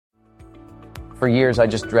For years, I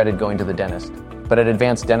just dreaded going to the dentist. But at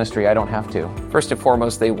Advanced Dentistry, I don't have to. First and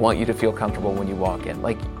foremost, they want you to feel comfortable when you walk in.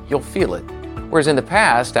 Like, you'll feel it. Whereas in the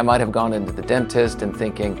past, I might have gone into the dentist and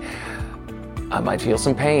thinking, I might feel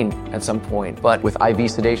some pain at some point. But with IV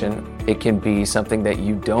sedation, it can be something that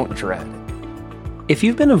you don't dread. If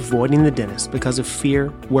you've been avoiding the dentist because of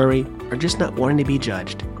fear, worry, or just not wanting to be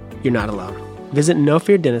judged, you're not alone. Visit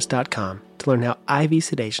nofeardentist.com to learn how IV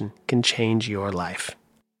sedation can change your life.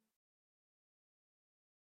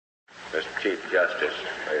 Mr. Chief Justice,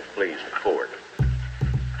 may it please the court.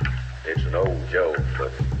 It's an old joke,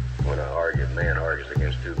 but when a man argues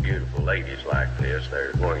against two beautiful ladies like this,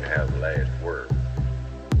 they're going to have the last word.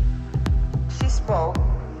 She spoke,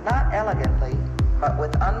 not elegantly, but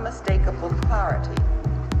with unmistakable clarity.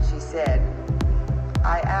 She said,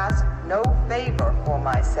 I ask no favor for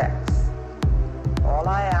my sex. All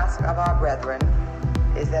I ask of our brethren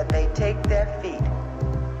is that they take their feet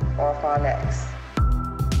off our necks.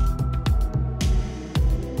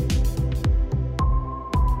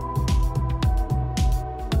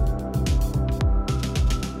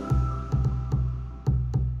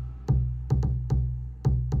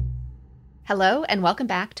 Hello, and welcome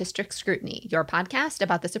back to Strict Scrutiny, your podcast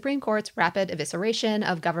about the Supreme Court's rapid evisceration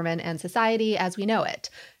of government and society as we know it.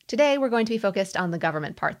 Today, we're going to be focused on the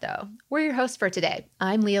government part, though. We're your hosts for today.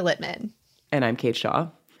 I'm Leah Littman. And I'm Kate Shaw.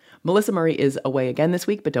 Melissa Murray is away again this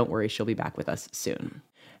week, but don't worry, she'll be back with us soon.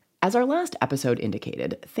 As our last episode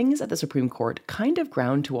indicated, things at the Supreme Court kind of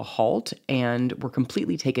ground to a halt and were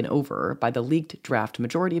completely taken over by the leaked draft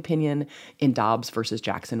majority opinion in Dobbs versus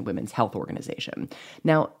Jackson Women's Health Organization.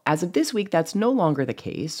 Now, as of this week, that's no longer the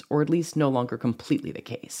case, or at least no longer completely the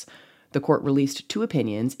case. The court released two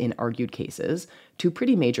opinions in argued cases, two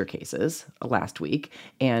pretty major cases, last week,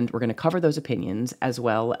 and we're going to cover those opinions as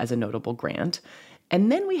well as a notable grant. And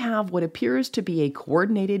then we have what appears to be a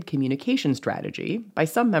coordinated communication strategy by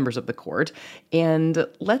some members of the court. And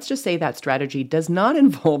let's just say that strategy does not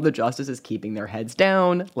involve the justices keeping their heads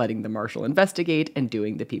down, letting the marshal investigate, and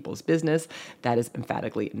doing the people's business. That is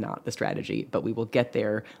emphatically not the strategy, but we will get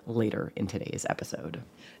there later in today's episode.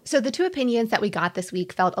 So the two opinions that we got this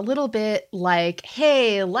week felt a little bit like,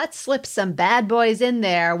 hey, let's slip some bad boys in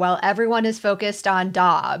there while everyone is focused on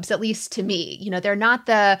Dobbs, at least to me. You know, they're not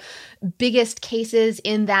the biggest cases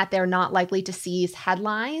in that they're not likely to seize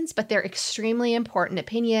headlines, but they're extremely important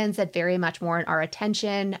opinions that very much warrant our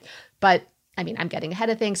attention. But I mean, I'm getting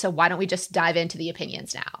ahead of things, so why don't we just dive into the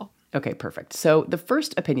opinions now? Okay, perfect. So the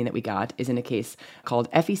first opinion that we got is in a case called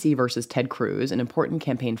FEC versus Ted Cruz, an important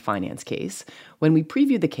campaign finance case. When we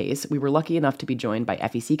previewed the case, we were lucky enough to be joined by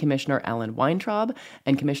FEC Commissioner Alan Weintraub,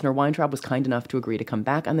 and Commissioner Weintraub was kind enough to agree to come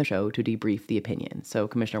back on the show to debrief the opinion. So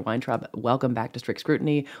Commissioner Weintraub, welcome back to Strict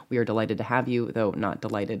Scrutiny. We are delighted to have you, though not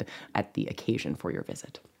delighted at the occasion for your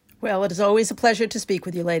visit. Well, it is always a pleasure to speak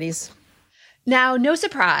with you, ladies. Now, no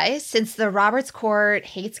surprise, since the Roberts Court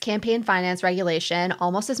hates campaign finance regulation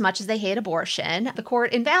almost as much as they hate abortion, the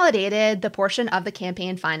court invalidated the portion of the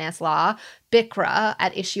campaign finance law, BICRA,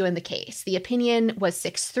 at issue in the case. The opinion was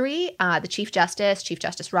 6-3. The Chief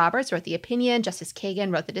Justice Roberts, wrote the opinion. Justice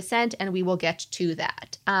Kagan wrote the dissent, and we will get to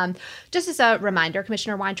that. Just as a reminder,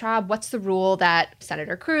 Commissioner Weintraub, what's the rule that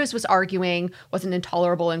Senator Cruz was arguing was an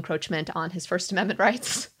intolerable encroachment on his First Amendment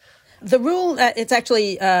rights? The rule, it's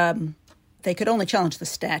actually... they could only challenge the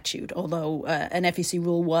statute, although an FEC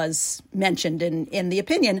rule was mentioned in the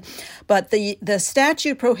opinion. But the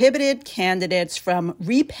statute prohibited candidates from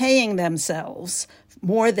repaying themselves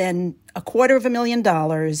more than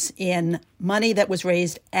 $250,000 in money that was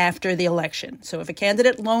raised after the election. So if a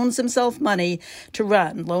candidate loans himself money to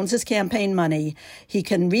run, loans his campaign money, he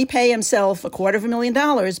can repay himself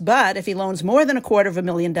 $250,000. But if he loans more than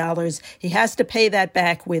 $250,000, he has to pay that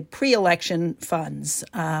back with pre-election funds.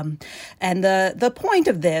 And the point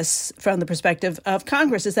of this, from the perspective of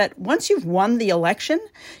Congress, is that once you've won the election,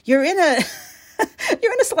 you're in a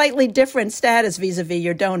slightly different status vis-a-vis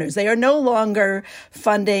your donors. They are no longer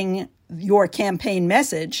funding your campaign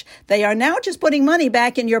message. They are now just putting money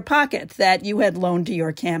back in your pocket that you had loaned to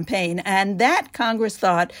your campaign. And that, Congress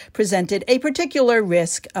thought, presented a particular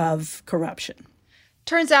risk of corruption.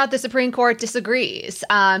 Turns out the Supreme Court disagrees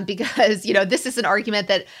because, this is an argument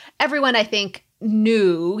that everyone, I think,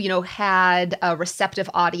 knew, had a receptive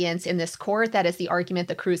audience in this court. That is the argument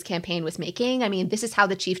the Cruz campaign was making. I mean, this is how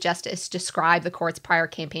the Chief Justice described the court's prior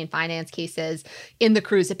campaign finance cases in the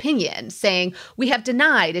Cruz opinion, saying, we have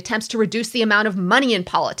denied attempts to reduce the amount of money in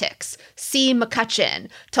politics, see McCutcheon,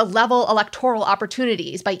 to level electoral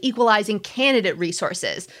opportunities by equalizing candidate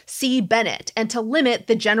resources, see Bennett, and to limit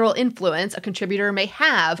the general influence a contributor may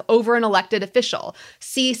have over an elected official,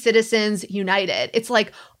 see Citizens United. It's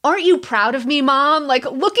like aren't you proud of me, Mom? Like,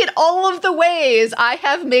 look at all of the ways I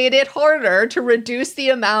have made it harder to reduce the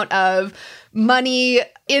amount of money,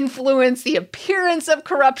 influence, the appearance of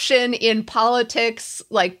corruption in politics.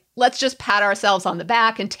 Like, let's just pat ourselves on the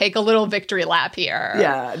back and take a little victory lap here.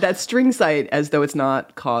 Yeah, that string site, as though it's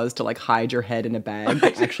not cause to like hide your head in a bag,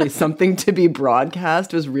 but actually something to be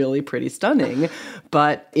broadcast, was really pretty stunning.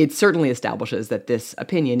 But it certainly establishes that this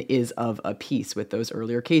opinion is of a piece with those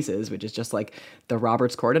earlier cases, which is just like the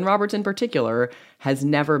Roberts Court, and Roberts in particular, has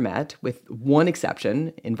never met, with one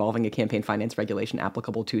exception involving a campaign finance regulation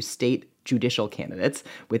applicable to state judicial candidates.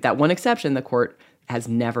 With that one exception, the court has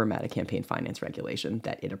never met a campaign finance regulation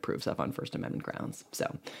that it approves of on First Amendment grounds.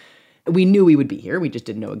 So we knew we would be here. We just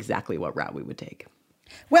didn't know exactly what route we would take.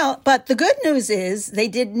 Well, but the good news is they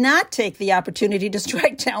did not take the opportunity to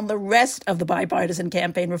strike down the rest of the Bipartisan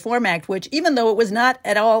Campaign Reform Act, which, even though it was not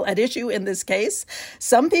at all at issue in this case,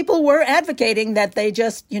 some people were advocating that they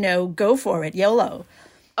just, go for it, YOLO.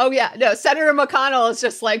 Oh, yeah. No, Senator McConnell is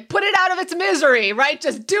just like, put it out of its misery, right?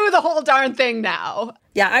 Just do the whole darn thing now.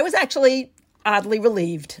 Yeah, I was actually oddly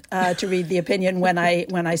relieved to read the opinion when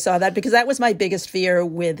I saw that, because that was my biggest fear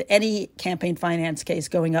with any campaign finance case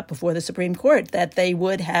going up before the Supreme Court, that they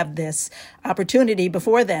would have this opportunity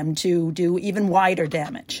before them to do even wider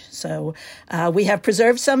damage. So we have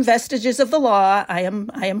preserved some vestiges of the law. I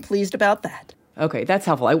am pleased about that. Okay, that's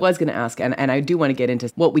helpful. I was going to ask, and I do want to get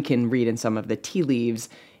into what we can read in some of the tea leaves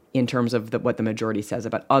in terms of what the majority says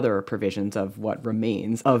about other provisions of what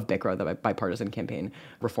remains of BICRA, the Bipartisan Campaign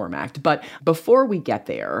Reform Act. But before we get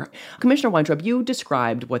there, Commissioner Weintraub, you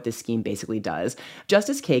described what this scheme basically does.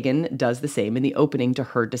 Justice Kagan does the same in the opening to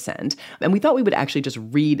her dissent. And we thought we would actually just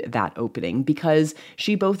read that opening, because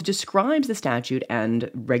she both describes the statute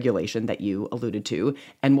and regulation that you alluded to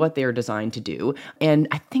and what they're designed to do. And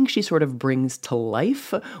I think she sort of brings to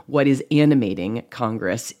life what is animating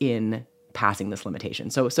Congress in passing this limitation.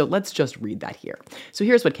 So let's just read that here. So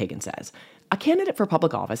here's what Kagan says. A candidate for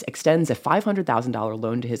public office extends a $500,000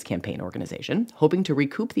 loan to his campaign organization, hoping to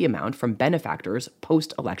recoup the amount from benefactors'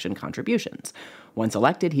 post-election contributions. Once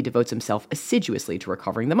elected, he devotes himself assiduously to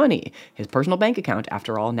recovering the money. His personal bank account,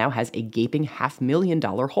 after all, now has a gaping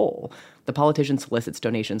 $500,000 hole. The politician solicits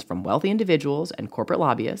donations from wealthy individuals and corporate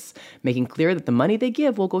lobbyists, making clear that the money they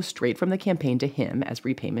give will go straight from the campaign to him as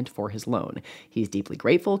repayment for his loan. He's deeply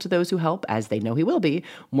grateful to those who help, as they know he will be,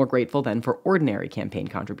 more grateful than for ordinary campaign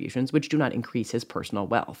contributions, which do not increase his personal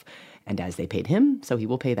wealth. And as they paid him, so he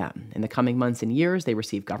will pay them. In the coming months and years, they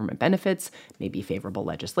receive government benefits, maybe favorable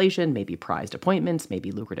legislation, maybe prized appointments,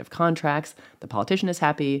 maybe lucrative contracts. The politician is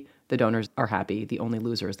happy. The donors are happy. The only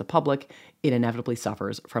loser is the public. It inevitably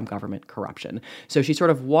suffers from government corruption. So she sort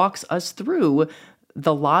of walks us through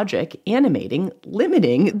the logic animating,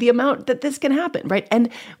 limiting the amount that this can happen, right? And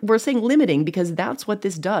we're saying limiting because that's what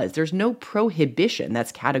this does. There's no prohibition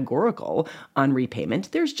that's categorical on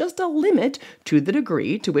repayment. There's just a limit to the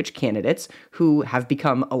degree to which candidates who have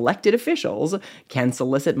become elected officials can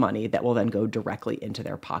solicit money that will then go directly into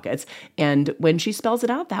their pockets. And when she spells it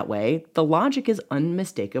out that way, the logic is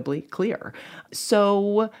unmistakably clear.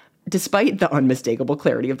 So despite the unmistakable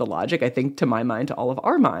clarity of the logic, I think to my mind, to all of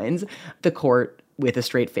our minds, the court with a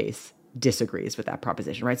straight face disagrees with that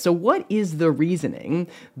proposition, right? So what is the reasoning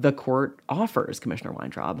the court offers, Commissioner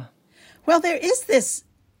Weintraub? Well, there is this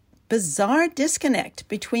bizarre disconnect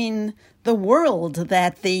between the world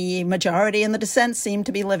that the majority and the dissent seem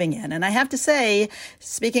to be living in. And I have to say,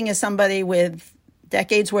 speaking as somebody with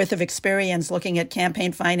decades worth of experience looking at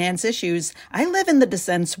campaign finance issues, I live in the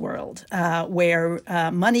dissent's world, where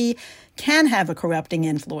money can have a corrupting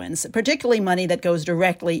influence, particularly money that goes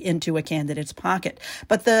directly into a candidate's pocket.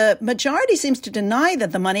 But the majority seems to deny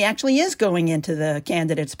that the money actually is going into the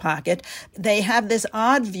candidate's pocket. They have this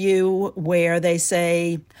odd view where they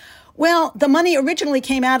say, well, the money originally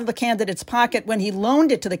came out of the candidate's pocket when he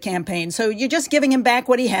loaned it to the campaign, so you're just giving him back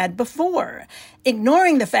what he had before,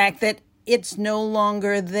 ignoring the fact that it's no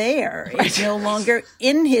longer there. It's no longer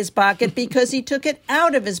in his pocket because he took it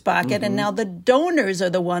out of his pocket, and now the donors are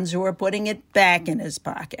the ones who are putting it back in his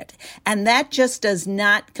pocket. And that just does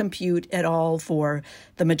not compute at all for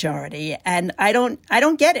the majority. And I don't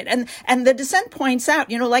get it. And the dissent points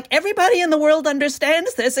out, like everybody in the world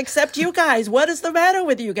understands this except you guys. What is the matter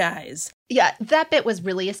with you guys? Yeah, that bit was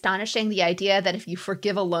really astonishing. The idea that if you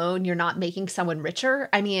forgive a loan, you're not making someone richer.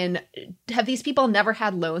 I mean, have these people never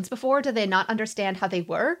had loans before? Do they not understand how they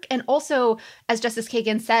work? And also, as Justice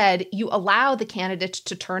Kagan said, you allow the candidate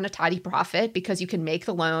to turn a tidy profit because you can make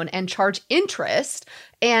the loan and charge interest.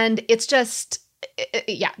 And it's just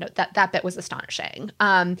that bit was astonishing.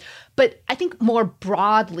 But I think more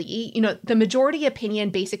broadly, the majority opinion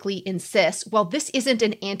basically insists, well, this isn't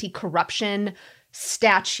an anti-corruption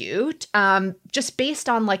statute, just based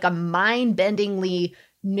on like a mind-bendingly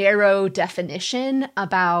narrow definition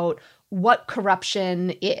about what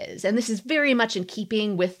corruption is. And this is very much in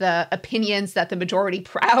keeping with the opinions that the majority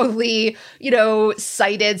proudly,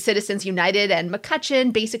 cited Citizens United and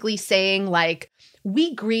McCutcheon, basically saying like,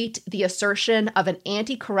 we greet the assertion of an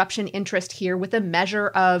anti-corruption interest here with a measure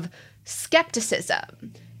of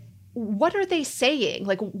skepticism. What are they saying?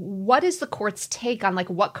 Like, what is the court's take on like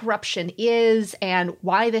what corruption is and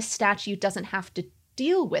why this statute doesn't have to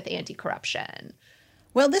deal with anti-corruption?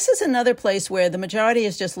 Well, this is another place where the majority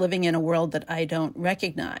is just living in a world that I don't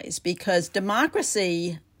recognize, because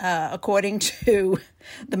democracy, according to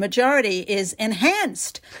the majority, is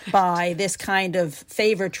enhanced by this kind of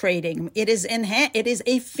favor trading. It is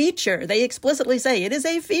a feature. They explicitly say it is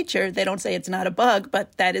a feature. They don't say it's not a bug,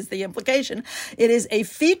 but that is the implication. It is a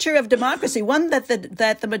feature of democracy, one that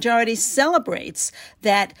the majority celebrates,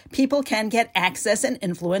 that people can get access and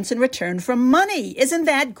influence in return for money. Isn't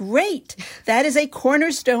that great? That is a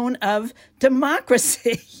cornerstone of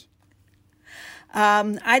democracy.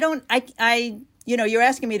 You're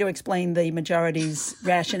asking me to explain the majority's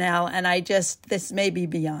rationale, and this may be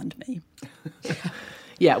beyond me.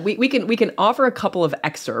 Yeah, we can offer a couple of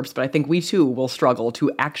excerpts, but I think we too will struggle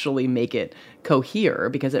to actually make it cohere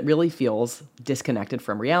because it really feels disconnected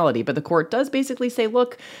from reality. But the court does basically say,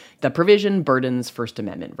 look, the provision burdens First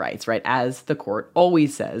Amendment rights, right? As the court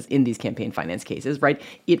always says in these campaign finance cases, right?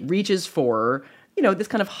 It reaches for, this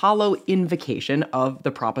kind of hollow invocation of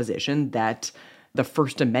the proposition that the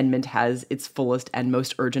First Amendment has its fullest and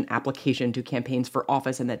most urgent application to campaigns for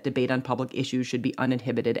office, and that debate on public issues should be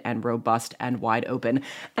uninhibited and robust and wide open.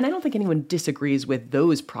 And I don't think anyone disagrees with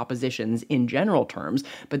those propositions in general terms,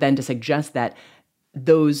 but then to suggest that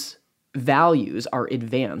those values are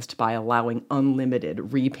advanced by allowing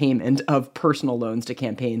unlimited repayment of personal loans to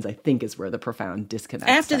campaigns, I think is where the profound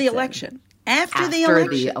disconnect After the election. After the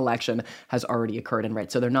election has already occurred, and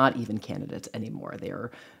right, so they're not even candidates anymore. They're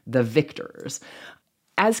the victors.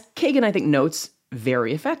 As Kagan, I think, notes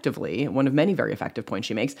very effectively, one of many very effective points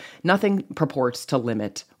she makes, nothing purports to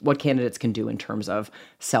limit what candidates can do in terms of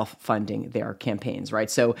self-funding their campaigns, right?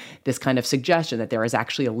 So this kind of suggestion that there is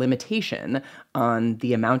actually a limitation on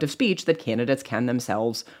the amount of speech that candidates can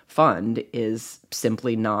themselves fund is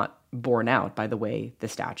simply not borne out by the way the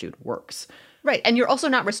statute works. Right. And you're also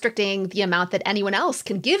not restricting the amount that anyone else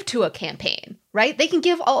can give to a campaign, right? They can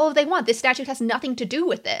give all they want. This statute has nothing to do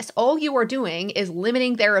with this. All you are doing is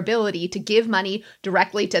limiting their ability to give money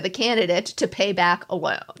directly to the candidate to pay back a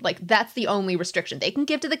loan. Like, that's the only restriction. They can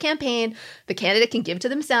give to the campaign, the candidate can give to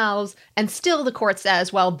themselves, and still the court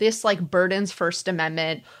says, well, this like burdens First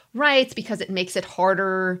Amendment rights because it makes it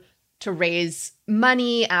harder to raise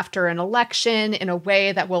money after an election in a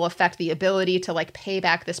way that will affect the ability to like pay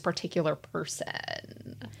back this particular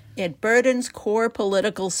person. It burdens core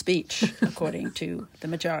political speech, according to the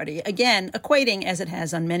majority. Again, equating, as it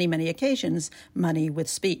has on many, many occasions, money with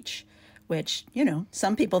speech, which,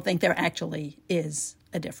 some people think there actually is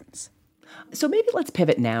a difference. So maybe let's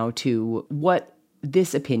pivot now to what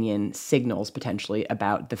this opinion signals potentially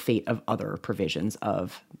about the fate of other provisions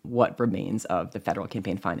of what remains of the federal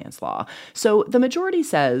campaign finance law. So the majority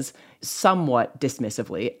says somewhat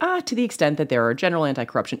dismissively, to the extent that there are general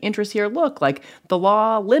anti-corruption interests here, look, like the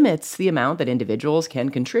law limits the amount that individuals can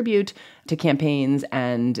contribute to campaigns,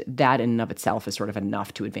 and that in and of itself is sort of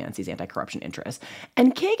enough to advance these anti-corruption interests.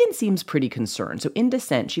 And Kagan seems pretty concerned. So in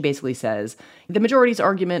dissent, she basically says the majority's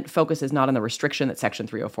argument focuses not on the restriction that Section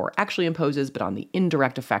 304 actually imposes, but on the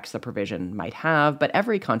indirect effects the provision might have. But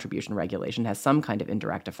every contribution regulation has some kind of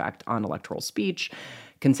indirect effect on electoral speech.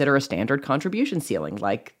 Consider a standard contribution ceiling,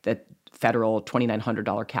 like the federal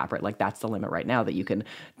 $2,900 cap, right? Like that's the limit right now that you can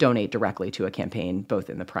donate directly to a campaign, both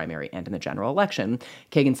in the primary and in the general election.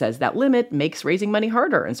 Kagan says that limit makes raising money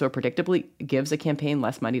harder, and so it predictably gives a campaign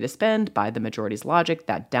less money to spend. By the majority's logic,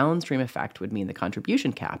 that downstream effect would mean the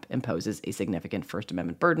contribution cap imposes a significant First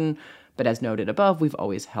Amendment burden. But as noted above, we've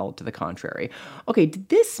always held to the contrary. Okay, did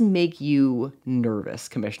this make you nervous,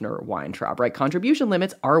 Commissioner Weintraub, right? Contribution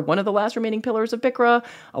limits are one of the last remaining pillars of BICRA,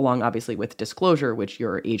 along obviously with disclosure, which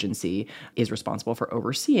your agency is responsible for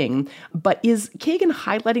overseeing. But is Kagan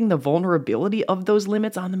highlighting the vulnerability of those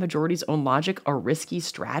limits on the majority's own logic a risky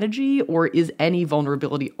strategy, or is any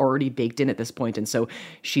vulnerability already baked in at this point, and so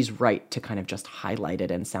she's right to kind of just highlight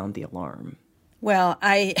it and sound the alarm? Well,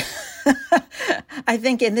 I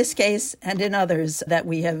think in this case and in others that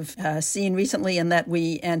we have seen recently and that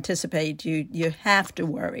we anticipate, you have to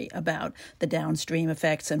worry about the downstream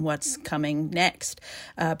effects and what's coming next,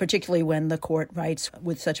 particularly when the court writes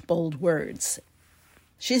with such bold words.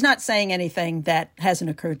 She's not saying anything that hasn't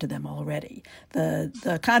occurred to them already.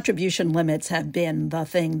 The contribution limits have been the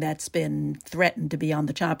thing that's been threatened to be on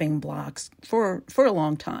the chopping blocks for a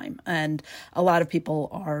long time, and a lot of people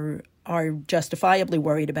are justifiably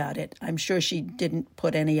worried about it. I'm sure she didn't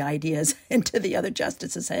put any ideas into the other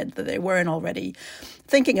justices' head that they weren't already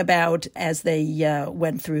thinking about as they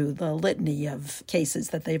went through the litany of cases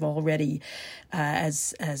that they've already,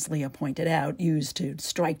 as Leah pointed out, used to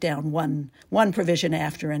strike down one provision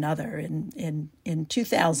after another. In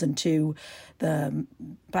 2002, the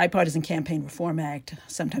Bipartisan Campaign Reform Act,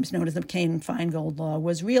 sometimes known as the McCain-Feingold Law,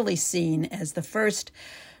 was really seen as the first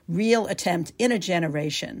real attempt in a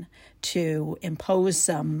generation to impose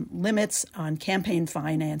some limits on campaign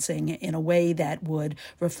financing in a way that would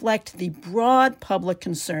reflect the broad public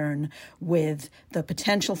concern with the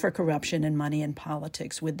potential for corruption and money in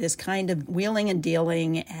politics, with this kind of wheeling and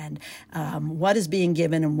dealing and what is being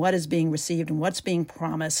given and what is being received and what's being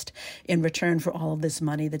promised in return for all of this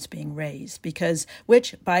money that's being raised. Because,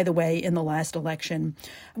 which, by the way, in the last election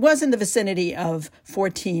was in the vicinity of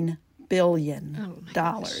 $14 billion,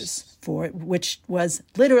 for which was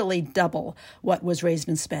literally double what was raised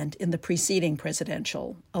and spent in the preceding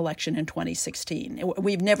presidential election in 2016.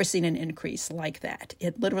 We've never seen an increase like that.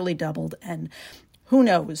 It literally doubled, and who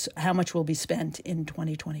knows how much will be spent in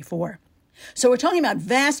 2024. So we're talking about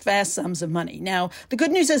vast, vast sums of money. Now, the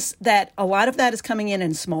good news is that a lot of that is coming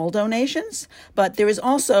in small donations, but there is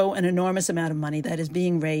also an enormous amount of money that is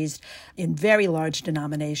being raised in very large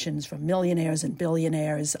denominations from millionaires and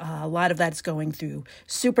billionaires. A lot of that's going through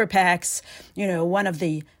super PACs. You know, one of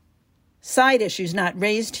the side issues not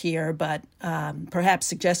raised here, but perhaps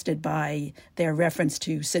suggested by their reference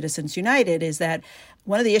to Citizens United, is that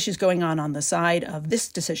one of the issues going on the side of this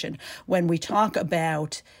decision, when we talk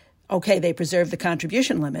about okay, they preserve the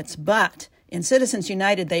contribution limits, but in Citizens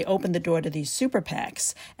United, they opened the door to these super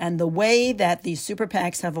PACs. And the way that these super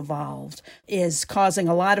PACs have evolved is causing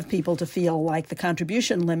a lot of people to feel like the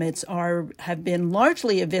contribution limits have been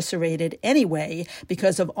largely eviscerated anyway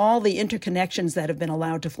because of all the interconnections that have been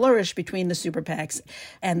allowed to flourish between the super PACs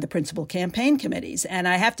and the principal campaign committees. And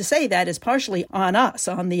I have to say that is partially on us,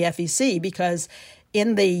 on the FEC, because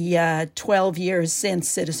in the 12 years since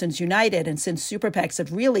Citizens United and since super PACs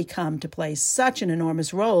have really come to play such an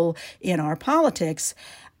enormous role in our politics,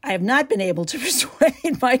 I have not been able to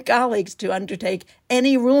persuade my colleagues to undertake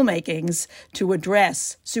any rulemakings to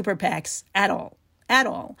address super PACs at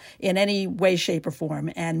all, in any way, shape, or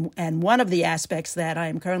form. And one of the aspects that I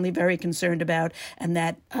am currently very concerned about, and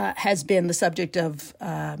that has been the subject of,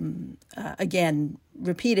 again,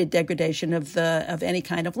 repeated degradation of any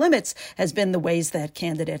kind of limits, has been the ways that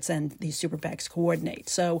candidates and these super PACs coordinate.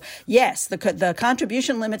 So yes, the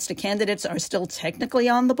contribution limits to candidates are still technically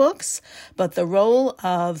on the books, but the role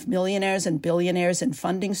of millionaires and billionaires in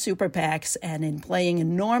funding super PACs and in playing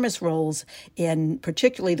enormous roles in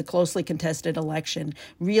particularly the closely contested election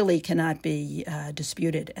really cannot be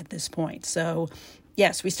disputed at this point. So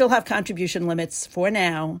yes, we still have contribution limits for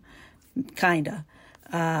now, kinda.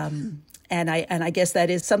 And I guess that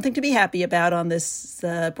is something to be happy about on this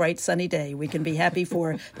bright, sunny day. We can be happy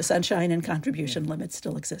for the sunshine and contribution limits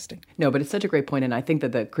still existing. No, but it's such a great point. And I think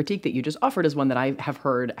that the critique that you just offered is one that I have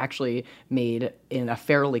heard actually made in a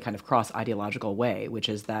fairly kind of cross-ideological way, which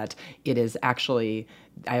is that it is actually,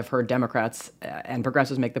 I have heard Democrats and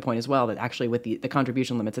progressives make the point as well that actually with the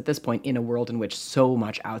contribution limits at this point, in a world in which so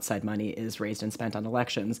much outside money is raised and spent on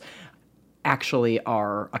elections, actually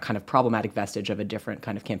are a kind of problematic vestige of a different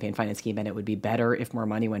kind of campaign finance scheme, and it would be better if more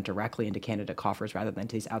money went directly into candidate coffers rather than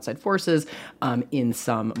to these outside forces in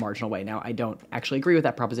some marginal way. Now, I don't actually agree with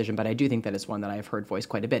that proposition, but I do think that it's one that I've heard voiced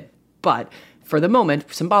quite a bit. But for the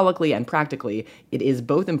moment, symbolically and practically, it is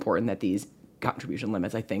both important that these contribution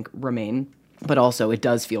limits, I think, remain. But also, it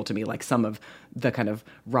does feel to me like some of the kind of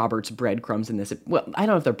Roberts breadcrumbs in this, well, I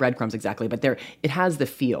don't know if they're breadcrumbs exactly, but it has the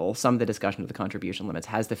feel, some of the discussion of the contribution limits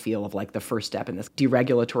has the feel of like the first step in this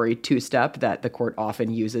deregulatory two-step that the court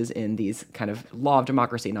often uses in these kind of law of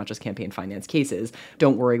democracy, not just campaign finance cases.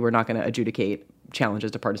 Don't worry, we're not going to adjudicate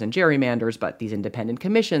challenges to partisan gerrymanders, but these independent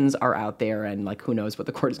commissions are out there, and like, who knows what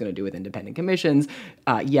the court is going to do with independent commissions.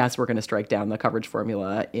 Yes, we're going to strike down the coverage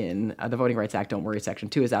formula in the Voting Rights Act. Don't worry, Section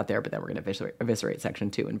 2 is out there, but then we're going to eviscerate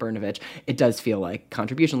Section 2 in Brnovich. It does feel like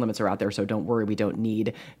contribution limits are out there, so don't worry, we don't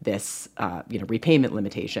need this repayment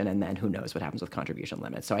limitation, and then who knows what happens with contribution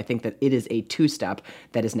limits. So I think that it is a two-step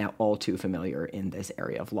that is now all too familiar in this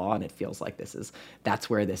area of law, and it feels like that's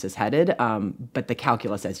where this is headed. But the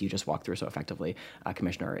calculus, as you just walked through so effectively,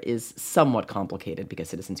 Commissioner, is somewhat complicated because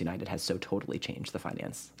Citizens United has so totally changed the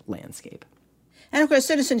finance landscape. And of course,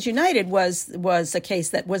 Citizens United was a case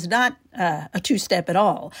that was not a two-step at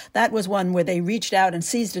all. That was one where they reached out and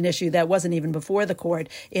seized an issue that wasn't even before the court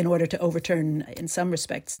in order to overturn, in some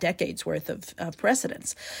respects, decades worth of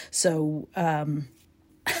precedents. So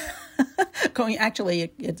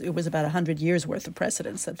it was about 100 years worth of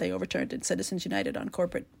precedents that they overturned in Citizens United on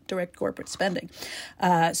direct corporate spending.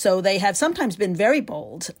 So they have sometimes been very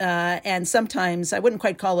bold, and sometimes I wouldn't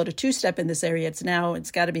quite call it a two-step in this area.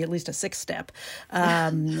 It's got to be at least a six-step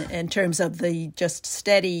in terms of the just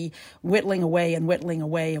steady whittling away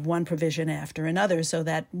of one provision after another, so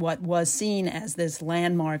that what was seen as this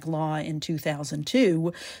landmark law in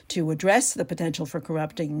 2002 to address the potential for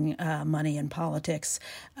corrupting money in politics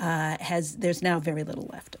there's now very little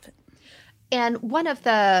left of it. And one of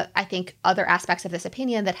the, I think, other aspects of this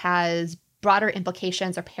opinion that has broader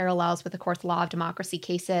implications or parallels with the court's law of democracy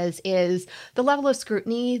cases is the level of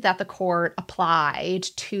scrutiny that the court applied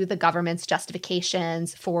to the government's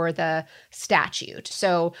justifications for the statute.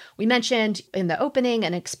 So we mentioned in the opening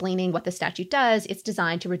and explaining what the statute does, it's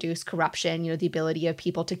designed to reduce corruption, the ability of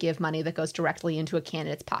people to give money that goes directly into a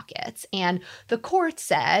candidate's pockets. And the court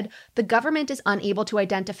said the government is unable to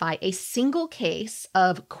identify a single case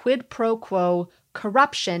of quid pro quo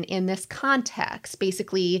corruption in this context.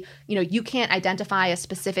 Basically, you can't identify a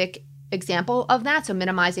specific example of that. So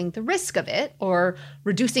minimizing the risk of it or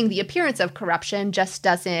reducing the appearance of corruption just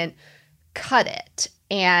doesn't cut it.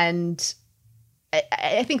 And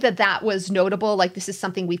I think that was notable. Like, this is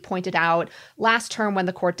something we pointed out last term when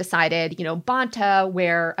the court decided, Bonta,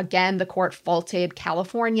 where again, the court faulted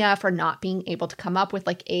California for not being able to come up with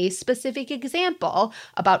like a specific example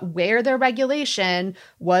about where their regulation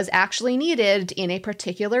was actually needed in a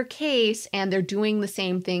particular case. And they're doing the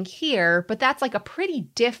same thing here. But that's like a pretty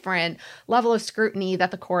different level of scrutiny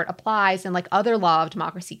that the court applies in like other law of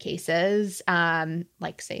democracy cases,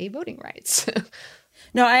 like say voting rights.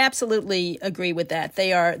 No, I absolutely agree with that.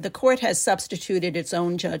 The court has substituted its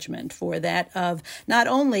own judgment for that of not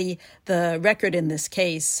only the record in this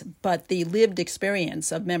case, but the lived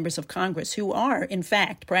experience of members of Congress who are, in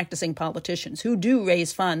fact, practicing politicians, who do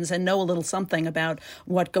raise funds and know a little something about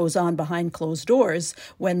what goes on behind closed doors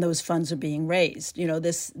when those funds are being raised.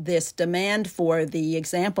 This demand for the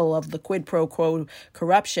example of the quid pro quo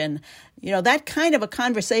corruption, that kind of a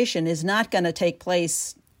conversation is not going to take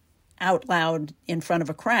place out loud in front of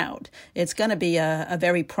a crowd. It's going to be a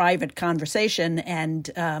very private conversation, and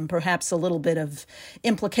perhaps a little bit of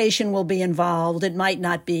implication will be involved. It might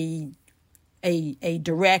not be a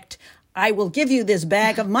direct, I will give you this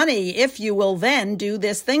bag of money if you will then do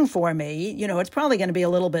this thing for me. It's probably going to be a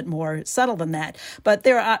little bit more subtle than that. But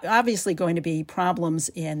there are obviously going to be problems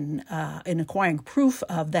in acquiring proof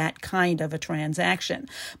of that kind of a transaction.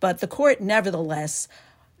 But the court nevertheless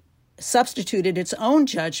substituted its own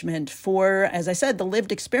judgment for, as I said, the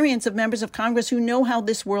lived experience of members of Congress who know how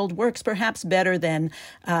this world works, perhaps better than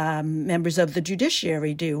members of the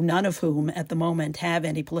judiciary do, none of whom at the moment have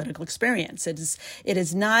any political experience. It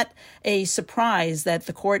is not a surprise that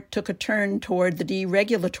the court took a turn toward the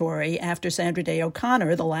deregulatory after Sandra Day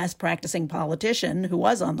O'Connor, the last practicing politician who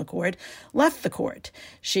was on the court, left the court.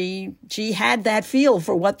 She had that feel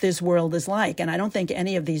for what this world is like, and I don't think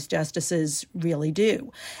any of these justices really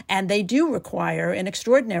do. And they do require an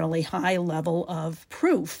extraordinarily high level of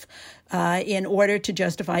proof in order to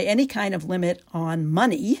justify any kind of limit on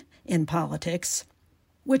money in politics,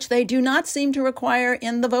 which they do not seem to require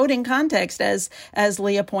in the voting context, as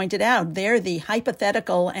Leah pointed out. There, the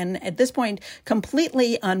hypothetical and at this point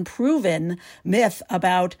completely unproven myth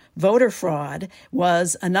about voter fraud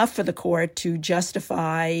was enough for the court to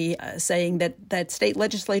justify saying that state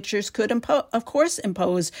legislatures could, of course,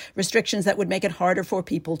 impose restrictions that would make it harder for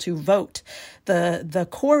people to vote. The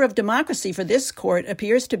core of democracy for this court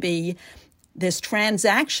appears to be this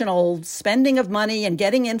transactional spending of money and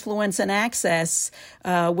getting influence and access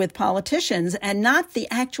with politicians, and not the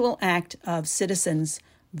actual act of citizens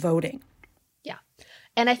voting. Yeah.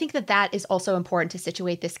 And I think that is also important to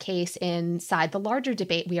situate this case inside the larger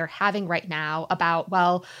debate we are having right now about,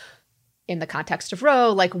 well, in the context of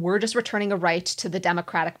Roe, like, we're just returning a right to the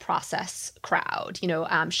democratic process crowd.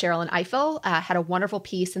 Sherilyn Ifill had a wonderful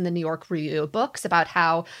piece in the New York Review of Books about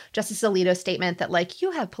how Justice Alito's statement that, like,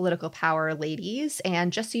 you have political power, ladies,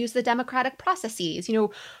 and just use the democratic processes,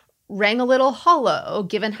 rang a little hollow,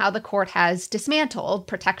 given how the court has dismantled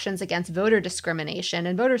protections against voter discrimination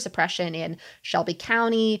and voter suppression in Shelby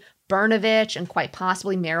County, Brnovich, and quite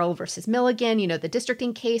possibly Merrill versus Milligan, the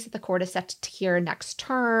districting case that the court is set to hear next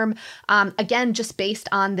term. Again, just based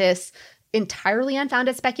on this entirely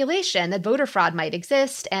unfounded speculation that voter fraud might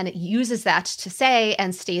exist, and it uses that to say,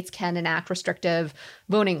 and states can enact restrictive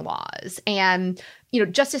voting laws. And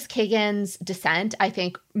Justice Kagan's dissent, I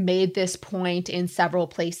think, made this point in several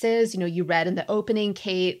places. You read in the opening,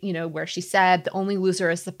 Kate, where she said the only loser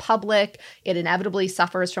is the public. It inevitably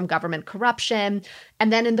suffers from government corruption.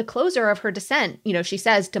 And then in the closer of her dissent, she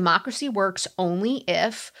says democracy works only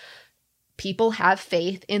if people have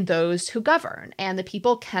faith in those who govern, and the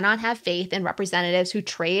people cannot have faith in representatives who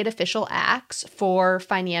trade official acts for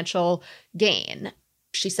financial gain.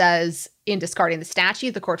 She says, in discarding the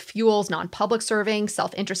statute, the court fuels non-public serving,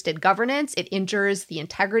 self-interested governance. It injures the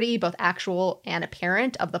integrity, both actual and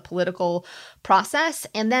apparent, of the political process.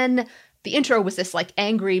 And then the intro was this like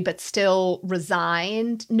angry but still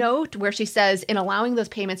resigned note where she says, in allowing those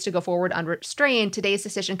payments to go forward unrestrained, today's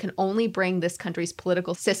decision can only bring this country's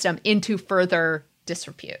political system into further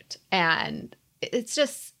disrepute. And it's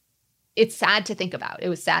sad to think about. It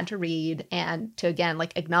was sad to read and to, again,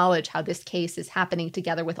 like, acknowledge how this case is happening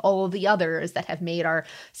together with all of the others that have made our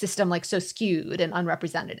system like so skewed and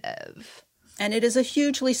unrepresentative. And it is a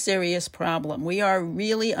hugely serious problem. We are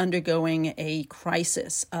really undergoing a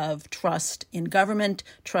crisis of trust in government,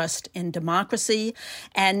 trust in democracy.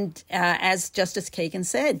 And as Justice Kagan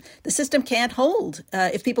said, the system can't hold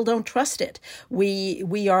if people don't trust it.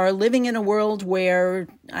 We are living in a world where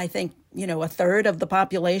I think a third of the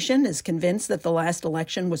population is convinced that the last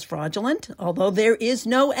election was fraudulent, although there is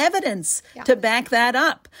no evidence to back that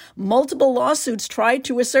up. Multiple lawsuits tried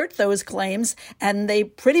to assert those claims, and they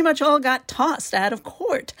pretty much all got tossed out of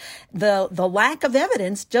court. The lack of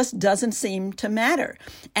evidence just doesn't seem to matter.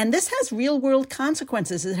 And this has real-world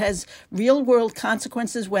consequences. It has real-world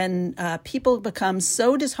consequences when people become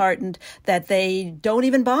so disheartened that they don't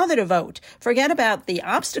even bother to vote. Forget about the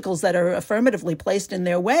obstacles that are affirmatively placed in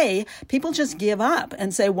their way. People just give up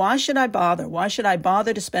and say, why should I bother? Why should I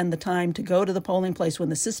bother to spend the time to go to the polling place when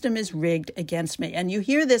the system is rigged against me? And you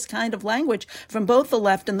hear this kind of language from both the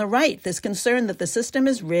left and the right, this concern that the system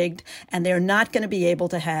is rigged and they're not going to be able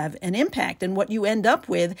to have an impact. And what you end up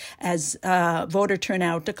with as voter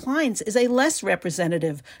turnout declines is a less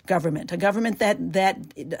representative government, a government that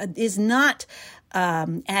is not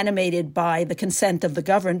animated by the consent of the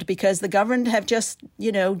governed, because the governed have just,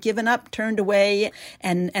 given up, turned away,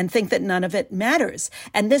 and think that none of it matters.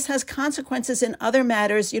 And this has consequences in other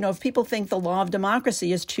matters. If people think the law of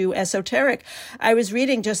democracy is too esoteric. I was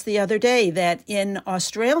reading just the other day that in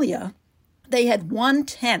Australia, they had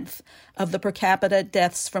 1/10 of the per capita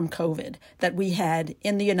deaths from COVID that we had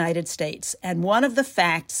in the United States. And one of the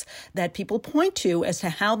facts that people point to as to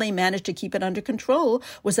how they managed to keep it under control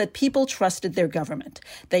was that people trusted their government.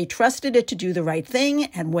 They trusted it to do the right thing.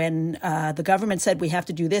 And when the government said, we have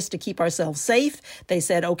to do this to keep ourselves safe, they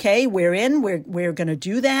said, okay, we're in, we're going to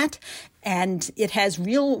do that. And it has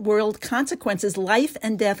real world consequences, life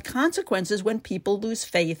and death consequences, when people lose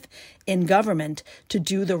faith in government to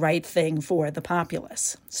do the right thing for the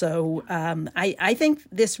populace. So I think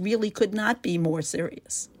this really could not be more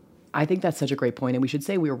serious. I think that's such a great point. And we should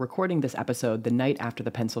say we were recording this episode the night after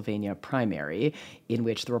the Pennsylvania primary, in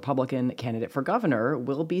which the Republican candidate for governor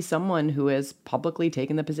will be someone who has publicly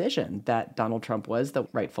taken the position that Donald Trump was the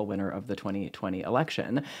rightful winner of the 2020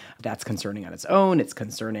 election. That's concerning on its own. It's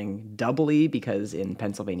concerning doubly because in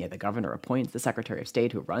Pennsylvania, the governor appoints the Secretary of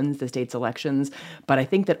State who runs the state's elections. But I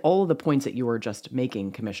think that all of the points that you were just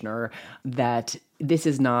making, Commissioner, that this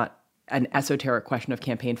is not an esoteric question of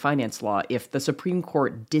campaign finance law. If the Supreme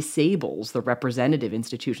Court disables the representative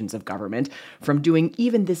institutions of government from doing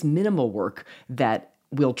even this minimal work that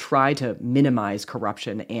will try to minimize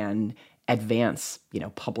corruption and advance,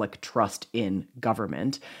 public trust in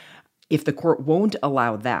government, if the court won't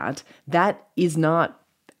allow that, that is not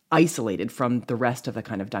isolated from the rest of the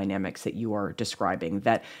kind of dynamics that you are describing,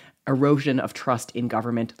 that erosion of trust in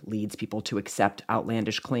government leads people to accept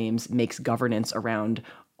outlandish claims, makes governance around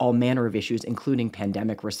all manner of issues, including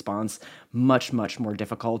pandemic response, much, much more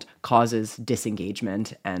difficult, causes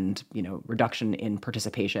disengagement and, reduction in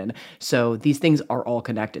participation. So these things are all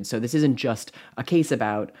connected. So this isn't just a case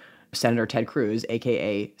about Senator Ted Cruz,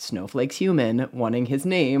 aka Snowflake's Human, wanting his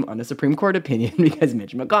name on a Supreme Court opinion because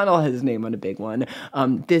Mitch McConnell has his name on a big one.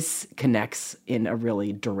 This connects in a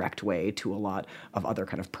really direct way to a lot of other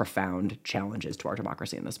kind of profound challenges to our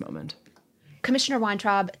democracy in this moment. Commissioner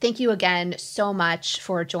Weintraub, thank you again so much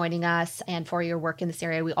for joining us and for your work in this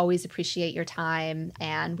area. We always appreciate your time,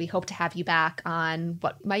 and we hope to have you back on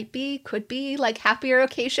what could be like happier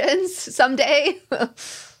occasions someday.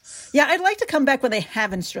 Yeah, I'd like to come back when they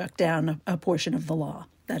haven't struck down a portion of the law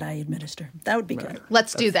that I administer. That would be good.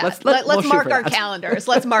 Let's do that. Let's mark our calendars.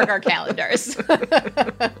 Let's mark our calendars.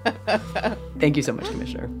 Thank you so much,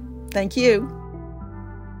 Commissioner. Thank you.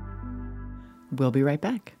 We'll be right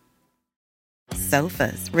back.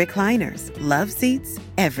 Sofas, recliners, love seats,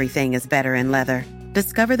 everything is better in leather.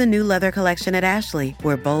 Discover the new leather collection at Ashley,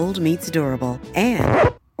 where bold meets durable.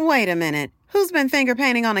 And, wait a minute, who's been finger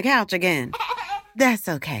painting on the couch again? That's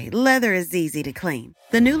okay, leather is easy to clean.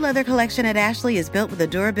 The new leather collection at Ashley is built with the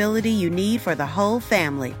durability you need for the whole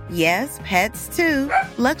family. Yes, pets too.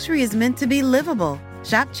 Luxury is meant to be livable.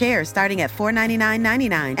 Shop chairs starting at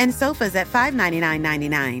 $499.99 and sofas at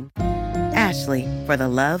 $599.99. Ashley, for the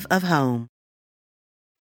love of home.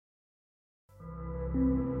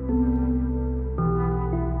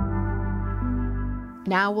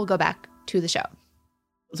 Now we'll go back to the show.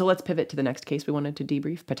 So let's pivot to the next case we wanted to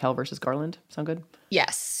debrief, Patel versus Garland. Sound good?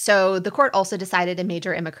 Yes. So the court also decided a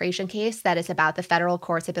major immigration case that is about the federal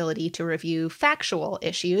court's ability to review factual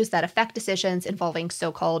issues that affect decisions involving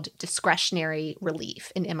so-called discretionary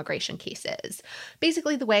relief in immigration cases.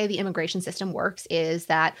 Basically, the way the immigration system works is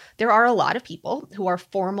that there are a lot of people who are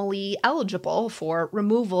formally eligible for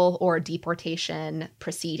removal or deportation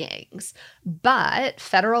proceedings. But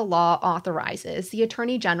federal law authorizes the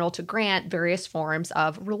Attorney General to grant various forms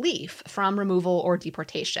of relief from removal or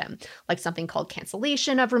deportation, like something called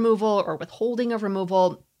cancellation of removal or withholding of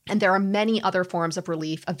removal. And there are many other forms of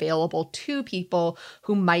relief available to people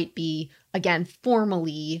who might be, again,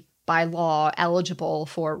 formally by law eligible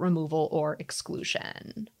for removal or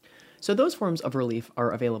exclusion. So those forms of relief are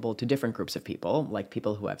available to different groups of people, like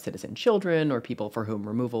people who have citizen children or people for whom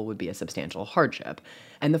removal would be a substantial hardship.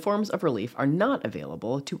 And the forms of relief are not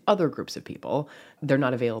available to other groups of people. They're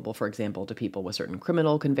not available, for example, to people with certain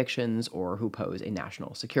criminal convictions or who pose a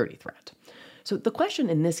national security threat. So the question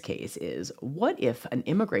in this case is, what if an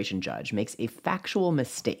immigration judge makes a factual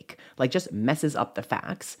mistake, like just messes up the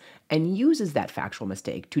facts, and uses that factual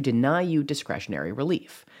mistake to deny you discretionary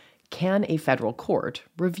relief? Can a federal court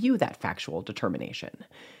review that factual determination?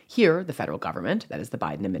 Here, the federal government, that is the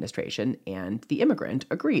Biden administration, and the immigrant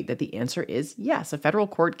agreed that the answer is yes, a federal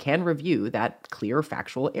court can review that clear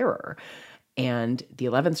factual error. And the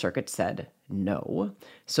 11th Circuit said no.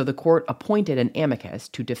 So the court appointed an amicus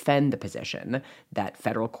to defend the position that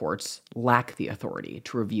federal courts lack the authority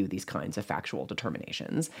to review these kinds of factual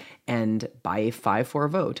determinations. And by a 5-4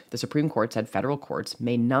 vote, the Supreme Court said federal courts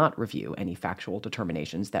may not review any factual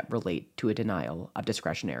determinations that relate to a denial of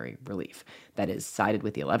discretionary relief. That is, sided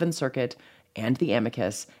with the 11th Circuit and the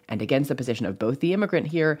amicus, and against the position of both the immigrant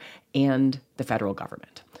here and the federal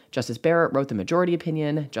government. Justice Barrett wrote the majority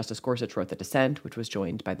opinion. Justice Gorsuch wrote the dissent, which was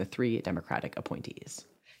joined by the 3 Democratic appointees.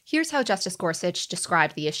 Here's how Justice Gorsuch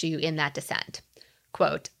described the issue in that dissent.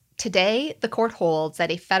 Quote, "Today, the court holds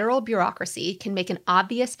that a federal bureaucracy can make an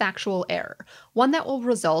obvious factual error, one that will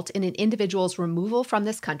result in an individual's removal from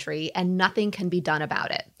this country, and nothing can be done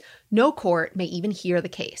about it. No court may even hear the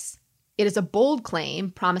case. It is a bold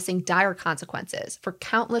claim promising dire consequences for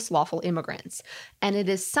countless lawful immigrants, and it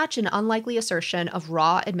is such an unlikely assertion of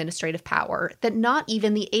raw administrative power that not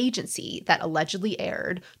even the agency that allegedly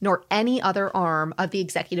erred, nor any other arm of the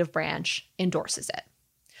executive branch, endorses it."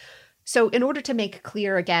 So in order to make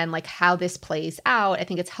clear again, like how this plays out, I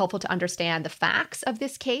think it's helpful to understand the facts of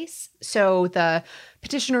this case. So the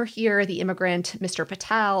petitioner here, the immigrant, Mr.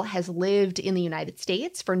 Patel, has lived in the United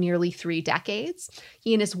States for nearly 3 decades.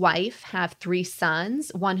 He and his wife have 3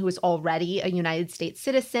 sons, one who is already a United States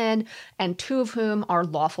citizen, and 2 of whom are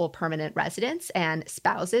lawful permanent residents and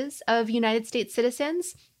spouses of United States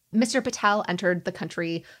citizens. Mr. Patel entered the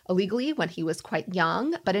country illegally when he was quite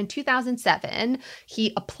young, but in 2007,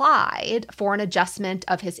 he applied for an adjustment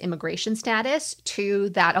of his immigration status to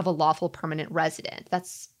that of a lawful permanent resident.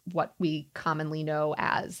 That's what we commonly know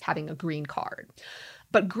as having a green card.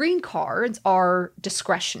 But green cards are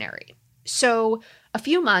discretionary. So a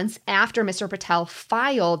few months after Mr. Patel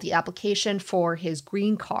filed the application for his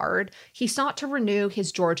green card, he sought to renew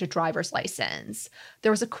his Georgia driver's license.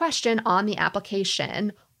 There was a question on the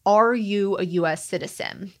application, "Are you a U.S.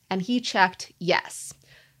 citizen?" And he checked yes.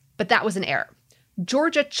 But that was an error.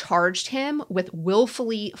 Georgia charged him with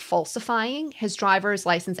willfully falsifying his driver's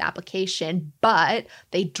license application, but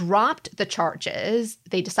they dropped the charges.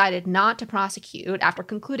 They decided not to prosecute after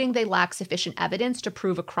concluding they lacked sufficient evidence to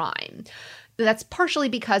prove a crime. That's partially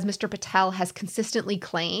because Mr. Patel has consistently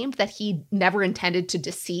claimed that he never intended to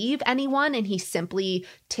deceive anyone and he simply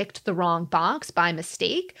ticked the wrong box by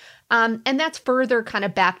mistake. And that's further kind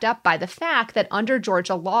of backed up by the fact that under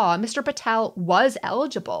Georgia law, Mr. Patel was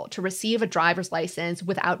eligible to receive a driver's license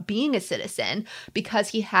without being a citizen because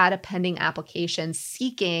he had a pending application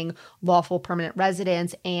seeking lawful permanent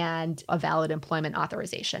residence and a valid employment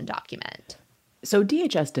authorization document. So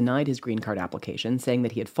DHS denied his green card application, saying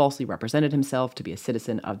that he had falsely represented himself to be a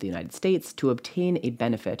citizen of the United States to obtain a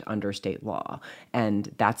benefit under state law.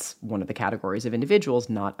 And that's one of the categories of individuals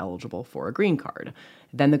not eligible for a green card.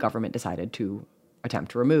 Then the government decided to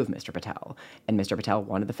attempt to remove Mr. Patel. And Mr. Patel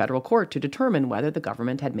wanted the federal court to determine whether the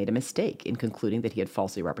government had made a mistake in concluding that he had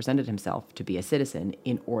falsely represented himself to be a citizen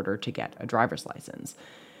in order to get a driver's license.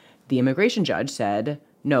 The immigration judge said,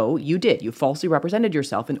 no, you did. You falsely represented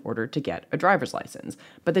yourself in order to get a driver's license.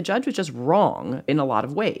 But the judge was just wrong in a lot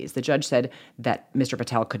of ways. The judge said that Mr.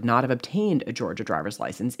 Patel could not have obtained a Georgia driver's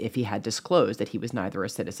license if he had disclosed that he was neither a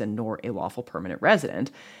citizen nor a lawful permanent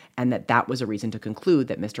resident, and that was a reason to conclude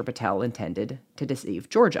that Mr. Patel intended to deceive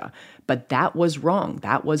Georgia. But that was wrong.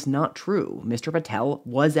 That was not true. Mr. Patel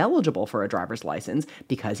was eligible for a driver's license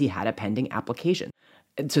because he had a pending application.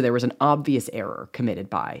 So there was an obvious error committed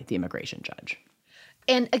by the immigration judge.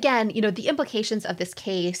 And again, the implications of this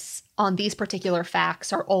case on these particular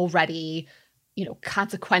facts are already,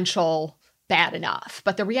 consequential, bad enough.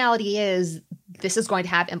 But the reality is this is going to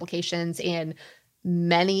have implications in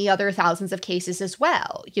many other thousands of cases as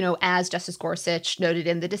well. As Justice Gorsuch noted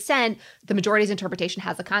in the dissent, the majority's interpretation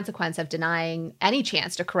has the consequence of denying any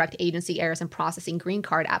chance to correct agency errors in processing green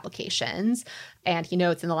card applications. And he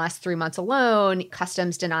notes in the last 3 months alone,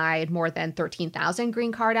 Customs denied more than 13,000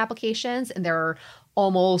 green card applications, and there are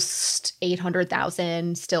almost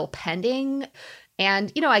 800,000 still pending.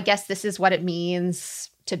 And, I guess this is what it means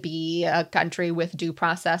to be a country with due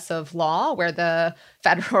process of law, where the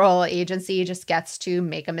federal agency just gets to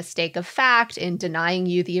make a mistake of fact in denying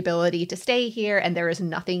you the ability to stay here, and there is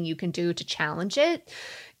nothing you can do to challenge it.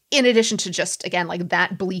 In addition to just, again, like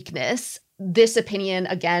that bleakness, this opinion,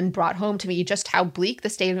 again, brought home to me just how bleak the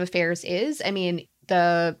state of affairs is. I mean,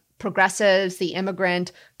 the progressives, the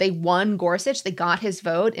immigrant, they won Gorsuch. They got his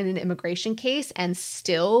vote in an immigration case and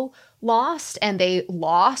still lost. And they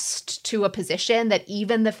lost to a position that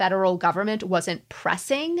even the federal government wasn't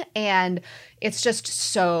pressing. And it's just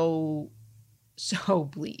so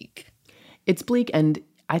bleak. It's bleak. And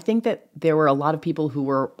I think that there were a lot of people who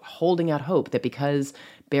were holding out hope that because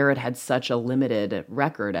Barrett had such a limited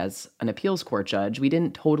record as an appeals court judge, we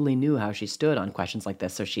didn't totally knew how she stood on questions like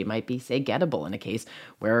this. So she might be, say, gettable in a case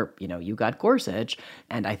where, you got Gorsuch.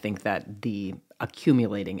 And I think that the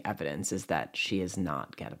accumulating evidence is that she is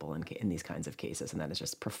not gettable in these kinds of cases. And that is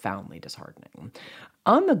just profoundly disheartening.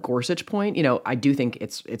 On the Gorsuch point, I do think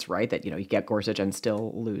it's right that, you get Gorsuch and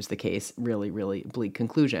still lose the case. Really, really bleak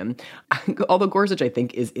conclusion. Although Gorsuch, I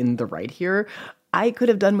think, is in the right here. I could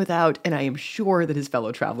have done without, and I am sure that his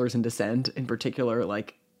fellow travelers in dissent, in particular,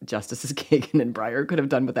 like Justices Kagan and Breyer, could have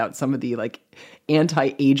done without some of the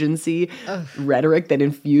anti-agency rhetoric that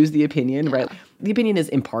infused the opinion, right? The opinion is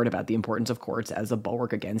in part about the importance of courts as a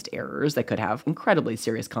bulwark against errors that could have incredibly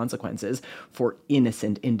serious consequences for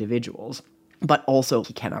innocent individuals. But also,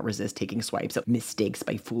 he cannot resist taking swipes at mistakes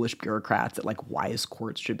by foolish bureaucrats that wise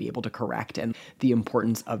courts should be able to correct, and the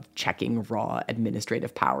importance of checking raw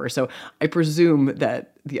administrative power. So I presume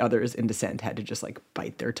that the others in dissent had to just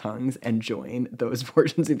bite their tongues and join those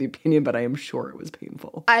portions of the opinion, but I am sure it was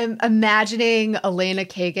painful. I'm imagining Elena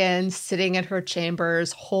Kagan sitting in her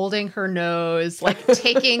chambers, holding her nose,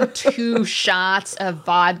 taking 2 shots of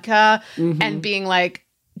vodka and being like,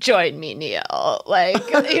 join me, Neil.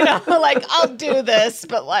 I'll do this,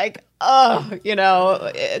 but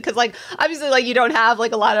because obviously you don't have a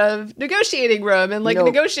lot of negotiating room and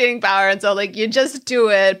negotiating power. And so you just do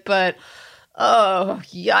it, but oh,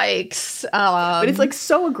 yikes. But it's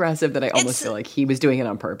so aggressive that I almost feel like he was doing it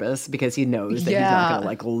on purpose because he knows that he's not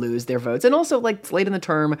going to lose their votes. And also it's late in the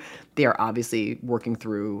term. They are obviously working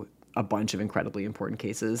through a bunch of incredibly important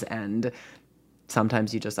cases, and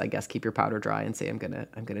sometimes you just, I guess, keep your powder dry and say, I'm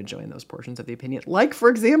gonna join those portions of the opinion. For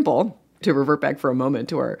example, to revert back for a moment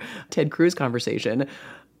to our Ted Cruz conversation,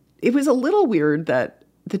 it was a little weird that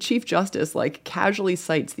the Chief Justice casually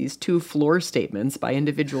cites these 2 floor statements by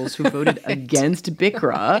individuals who voted against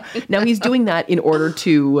BICRA. Now he's doing that in order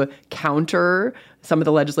to counter some of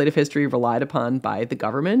the legislative history relied upon by the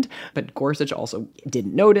government. But Gorsuch also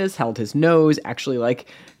didn't notice, held his nose, actually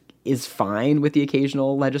is fine with the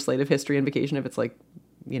occasional legislative history invocation if it's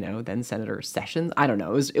then Senator Sessions. I don't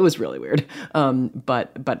know. It was really weird.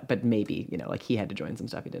 But maybe, he had to join some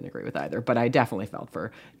stuff he didn't agree with either. But I definitely felt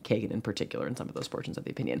for Kagan in particular in some of those portions of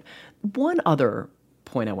the opinion. One other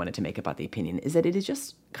point I wanted to make about the opinion is that it is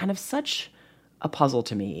just kind of such a puzzle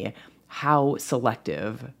to me how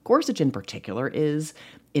selective Gorsuch in particular is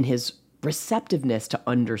in his receptiveness to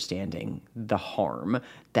understanding the harm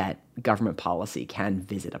that government policy can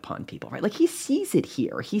visit upon people, right? He sees it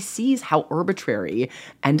here. He sees how arbitrary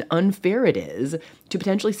and unfair it is to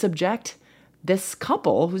potentially subject this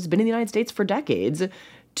couple who's been in the United States for decades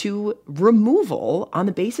to removal on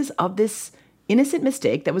the basis of this innocent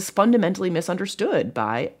mistake that was fundamentally misunderstood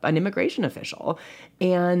by an immigration official.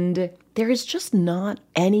 And there is just not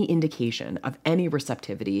any indication of any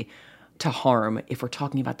receptivity to harm if we're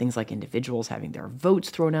talking about things like individuals having their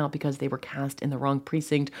votes thrown out because they were cast in the wrong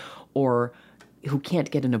precinct, or who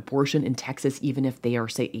can't get an abortion in Texas even if they are,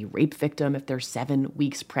 say, a rape victim, if they're 7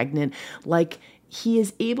 weeks pregnant. He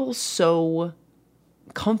is able so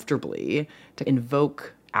comfortably to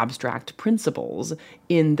invoke abstract principles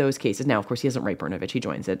in those cases. Now, of course, he doesn't write Brnovich, he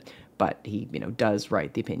joins it, but he, does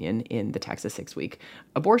write the opinion in the Texas 6-week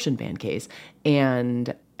abortion ban case.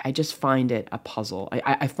 And I just find it a puzzle.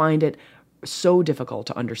 I find it so difficult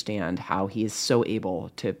to understand how he is so able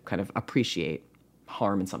to kind of appreciate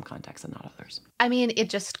harm in some contexts and not others. I mean, it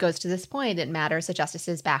just goes to this point. It matters a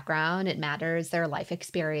justice's background. It matters their life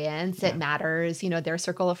experience. It matters, their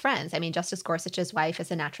circle of friends. I mean, Justice Gorsuch's wife is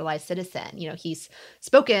a naturalized citizen. He's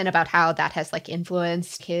spoken about how that has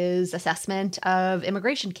influenced his assessment of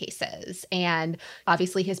immigration cases. And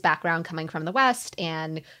obviously his background coming from the West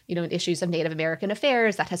and, issues of Native American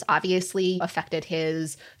affairs, that has obviously affected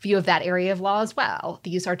his view of that area of law as well.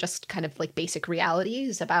 These are just kind of basic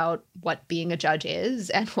realities about what being a judge is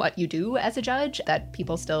and what you do as a judge that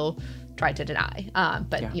people still try to deny.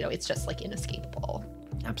 But it's just inescapable.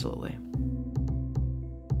 Absolutely.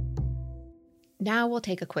 Now we'll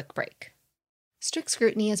take a quick break. Strict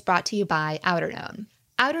Scrutiny is brought to you by Outerknown.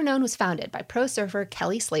 Outerknown was founded by pro surfer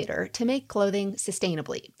Kelly Slater to make clothing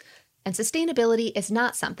sustainably. And sustainability is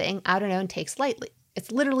not something Outerknown takes lightly.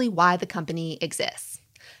 It's literally why the company exists.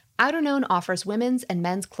 Outerknown offers women's and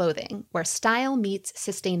men's clothing where style meets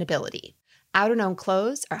sustainability. Outerknown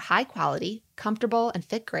clothes are high quality, comfortable, and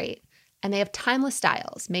fit great, and they have timeless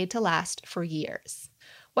styles made to last for years.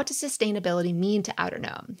 What does sustainability mean to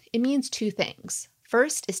Outerknown? It means 2 things.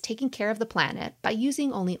 First is taking care of the planet by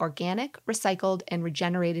using only organic, recycled, and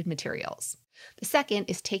regenerated materials. The second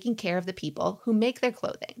is taking care of the people who make their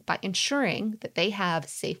clothing by ensuring that they have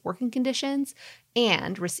safe working conditions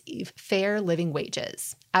and receive fair living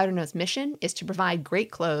wages. Outerknown's mission is to provide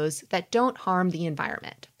great clothes that don't harm the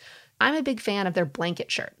environment. I'm a big fan of their blanket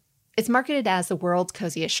shirt. It's marketed as the world's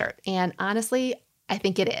coziest shirt, and honestly, I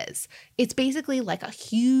think it is. It's basically a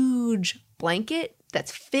huge blanket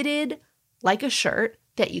that's fitted like a shirt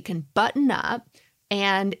that you can button up,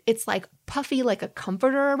 and it's puffy like a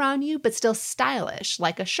comforter around you, but still stylish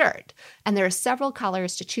like a shirt. And there are several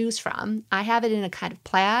colors to choose from. I have it in a kind of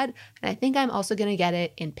plaid, and I think I'm also going to get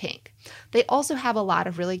it in pink. They also have a lot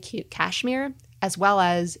of really cute cashmere, as well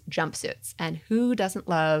as jumpsuits, and who doesn't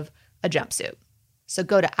love a jumpsuit? So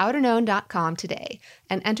go to outerknown.com today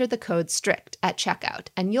and enter the code STRICT at checkout,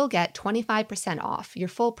 and you'll get 25% off your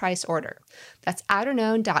full price order. That's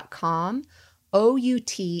outerknown.com,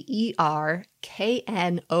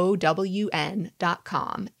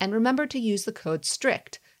 outerknown.com. And remember to use the code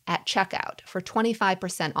STRICT at checkout for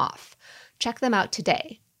 25% off. Check them out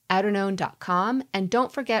today, outerknown.com, and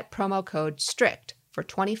don't forget promo code STRICT for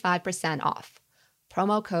 25% off.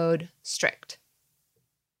 Promo code STRICT.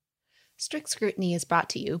 Strict Scrutiny is brought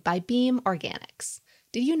to you by Beam Organics.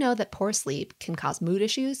 Did you know that poor sleep can cause mood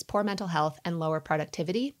issues, poor mental health, and lower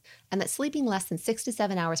productivity? And that sleeping less than 6 to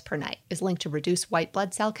 7 hours per night is linked to reduced white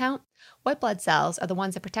blood cell count? White blood cells are the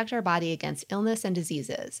ones that protect our body against illness and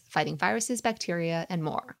diseases, fighting viruses, bacteria, and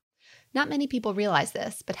more. Not many people realize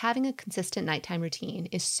this, but having a consistent nighttime routine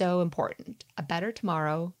is so important. A better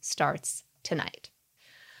tomorrow starts tonight.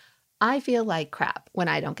 I feel like crap when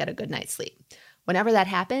I don't get a good night's sleep. Whenever that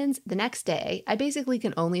happens, the next day, I basically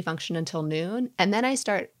can only function until noon, and then I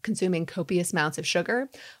start consuming copious amounts of sugar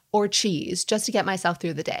or cheese just to get myself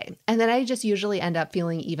through the day. And then I just usually end up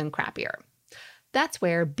feeling even crappier. That's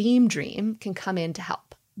where Beam Dream can come in to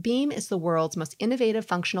help. Beam is the world's most innovative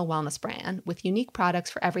functional wellness brand with unique products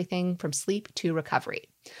for everything from sleep to recovery.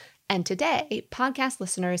 And today, podcast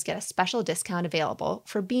listeners get a special discount available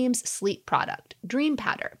for Beam's sleep product, Dream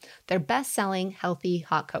Powder, their best-selling healthy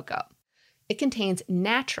hot cocoa. It contains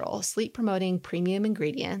natural sleep-promoting premium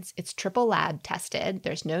ingredients, it's triple lab tested,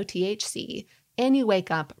 there's no THC, and you wake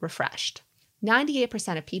up refreshed.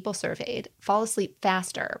 98% of people surveyed fall asleep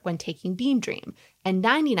faster when taking Beam Dream, and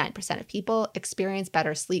 99% of people experience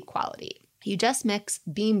better sleep quality. You just mix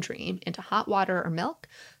Beam Dream into hot water or milk,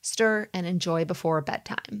 stir, and enjoy before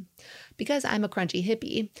bedtime. Because I'm a crunchy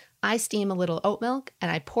hippie, I steam a little oat milk,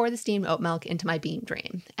 and I pour the steamed oat milk into my Beam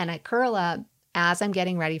Dream, and I curl up as I'm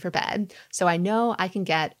getting ready for bed, so I know I can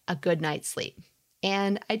get a good night's sleep.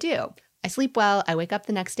 And I do. I sleep well, I wake up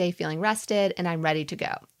the next day feeling rested, and I'm ready to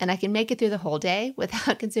go. And I can make it through the whole day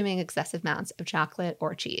without consuming excessive amounts of chocolate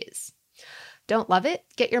or cheese. Don't love it?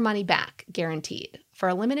 Get your money back, guaranteed. For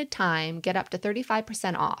a limited time, get up to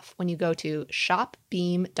 35% off when you go to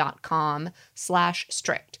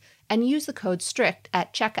shopbeam.com/strict and use the code STRICT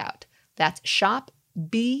at checkout. That's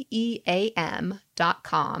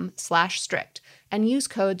shopbeam.com/strict and use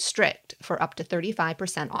code STRICT for up to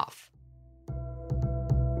 35% off.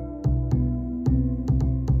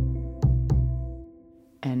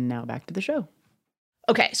 And now back to the show.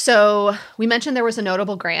 Okay, so we mentioned there was a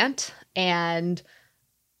notable grant, and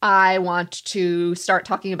I want to start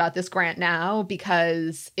talking about this grant now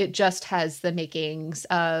because it just has the makings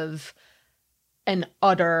of an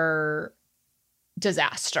utter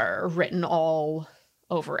disaster written all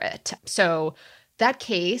over it. So that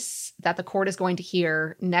case that the court is going to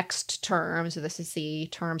hear next term, so this is the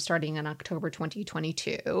term starting in October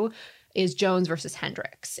 2022, is Jones versus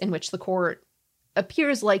Hendricks, in which the court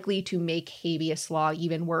appears likely to make habeas law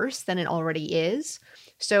even worse than it already is.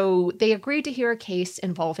 So they agreed to hear a case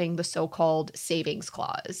involving the so-called savings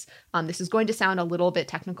clause. This is going to sound a little bit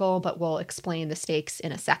technical, but we'll explain the stakes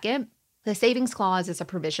in a second. The savings clause is a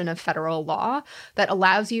provision of federal law that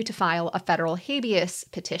allows you to file a federal habeas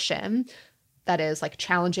petition, that is, like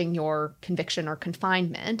challenging your conviction or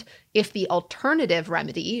confinement, if the alternative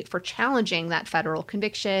remedy for challenging that federal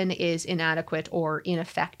conviction is inadequate or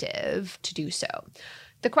ineffective to do so.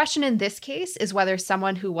 The question in this case is whether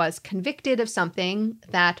someone who was convicted of something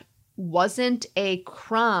that wasn't a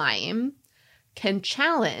crime can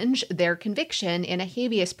challenge their conviction in a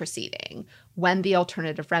habeas proceeding when the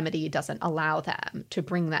alternative remedy doesn't allow them to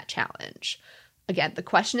bring that challenge. Again, the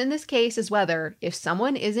question in this case is whether if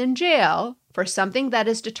someone is in jail for something that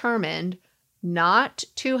is determined not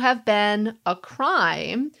to have been a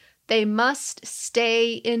crime, they must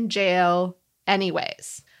stay in jail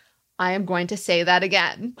anyways. I am going to say that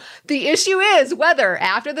again. The issue is whether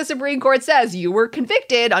after the Supreme Court says you were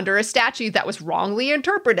convicted under a statute that was wrongly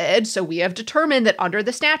interpreted, so we have determined that under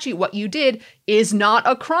the statute what you did is not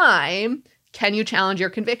a crime, can you challenge your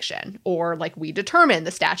conviction? Or like we determined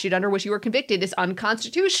the statute under which you were convicted is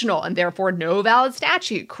unconstitutional and therefore no valid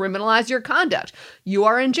statute, criminalize your conduct. You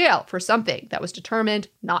are in jail for something that was determined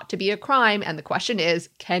not to be a crime, and the question is,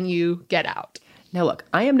 can you get out? Now, look,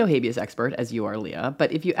 I am no habeas expert, as you are, Leah,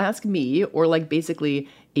 but if you ask me, or like basically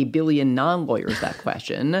a billion non-lawyers that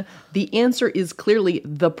question, the answer is clearly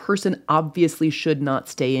the person obviously should not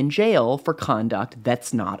stay in jail for conduct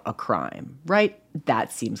that's not a crime, right?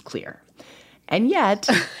 That seems clear. And yet,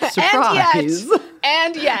 surprise.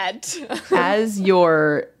 and yet. As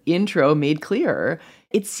your intro made clear,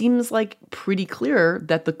 it seems like pretty clear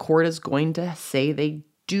that the court is going to say they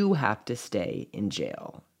do have to stay in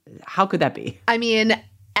jail. How could that be? I mean,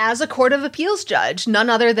 as a court of appeals judge, none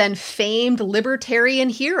other than famed libertarian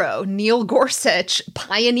hero Neil Gorsuch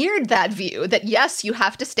pioneered that view that, yes, you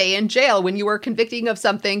have to stay in jail when you are convicting of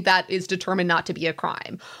something that is determined not to be a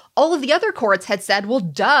crime. All of the other courts had said, well,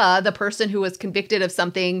 duh, the person who was convicted of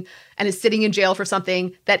something and is sitting in jail for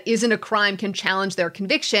something that isn't a crime can challenge their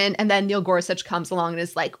conviction. And then Neil Gorsuch comes along and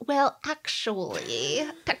is like, well, actually,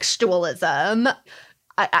 textualism.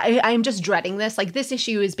 I'm just dreading this. Like, this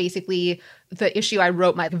issue is basically the issue I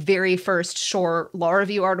wrote my very first short law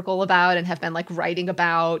review article about and have been like writing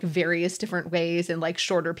about various different ways in like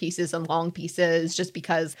shorter pieces and long pieces, just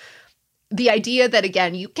because the idea that,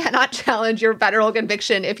 again, you cannot challenge your federal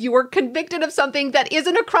conviction if you were convicted of something that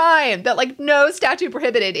isn't a crime, that like no statute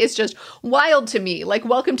prohibited, is just wild to me. Like,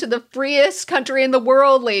 welcome to the freest country in the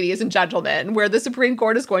world, ladies and gentlemen, where the Supreme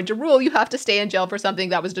Court is going to rule you have to stay in jail for something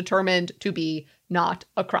that was determined to be not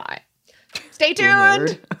a crime. Stay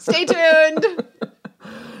tuned. Stay tuned.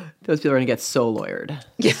 Those people are going to get so lawyered.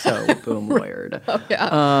 Yeah. So boom lawyered. Oh,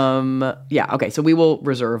 yeah. Yeah. Okay. So we will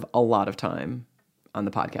reserve a lot of time on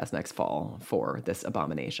the podcast next fall for this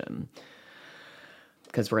abomination.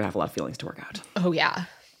 because we're going to have a lot of feelings to work out. Oh, yeah.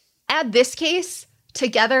 Add this case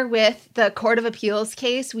together with the Court of Appeals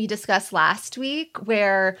case we discussed last week,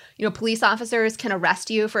 where, police officers can arrest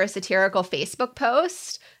you for a satirical Facebook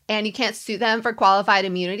post and you can't sue them for qualified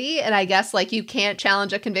immunity. And I guess, you can't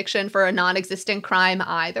challenge a conviction for a non-existent crime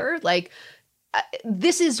either.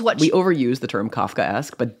 This is what... We overuse the term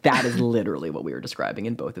Kafkaesque, but that is literally what we were describing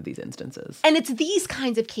in both of these instances. And it's these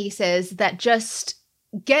kinds of cases that just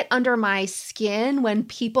get under my skin when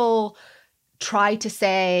people try to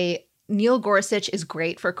say Neil Gorsuch is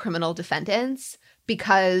great for criminal defendants,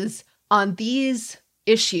 because on these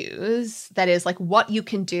issues, that is what you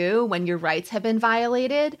can do when your rights have been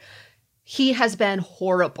violated, he has been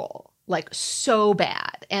horrible, so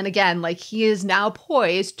bad. And again, he is now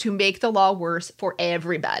poised to make the law worse for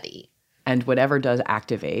everybody. And whatever does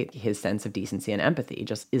activate his sense of decency and empathy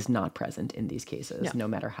just is not present in these cases, no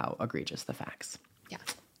matter how egregious the facts. Yeah.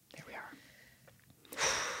 There we are.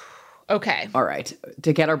 Okay. All right.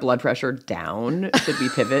 To get our blood pressure down, should we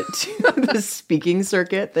pivot to the speaking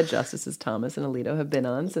circuit that Justices Thomas and Alito have been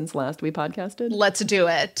on since last we podcasted? Let's do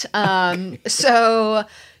it. So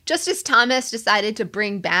Justice Thomas decided to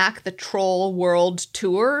bring back the Troll World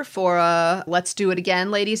Tour for a Let's Do It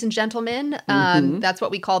Again, ladies and gentlemen. That's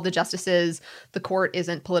what we called the Justices The Court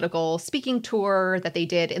Isn't Political speaking tour that they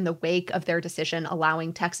did in the wake of their decision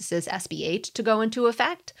allowing Texas's SB 8 to go into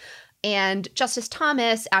effect. And Justice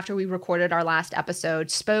Thomas, after we recorded our last episode,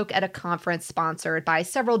 spoke at a conference sponsored by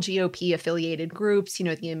several GOP-affiliated groups,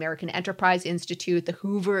 the American Enterprise Institute, the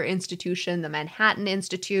Hoover Institution, the Manhattan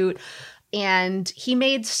Institute. And he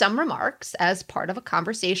made some remarks as part of a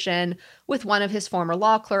conversation with one of his former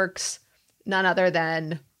law clerks, none other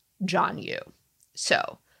than John Yoo.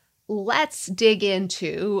 So let's dig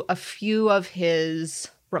into a few of his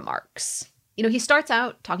remarks. He starts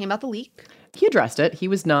out talking about the leak. He addressed it. He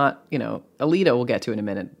was not, Alito, we'll get to in a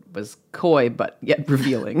minute, was coy, but yet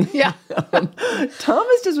revealing. Yeah.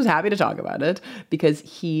 Thomas just was happy to talk about it because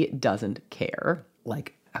he doesn't care.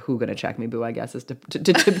 Who gonna check me, boo, I guess, is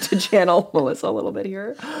to channel Melissa a little bit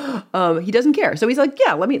here. He doesn't care. So he's like,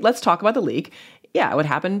 yeah, let's talk about the leak. Yeah, what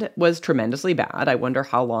happened was tremendously bad. I wonder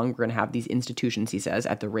how long we're gonna have these institutions, he says,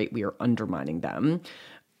 at the rate we are undermining them.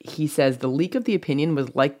 He says the leak of the opinion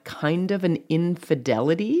was kind of an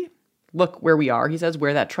infidelity. Look where we are, he says,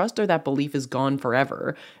 where that trust or that belief is gone forever.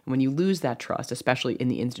 And when you lose that trust, especially in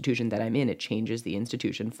the institution that I'm in, it changes the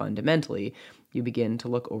institution fundamentally. You begin to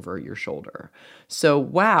look over your shoulder. So,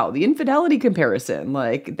 wow, the infidelity comparison,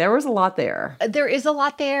 there was a lot there. There is a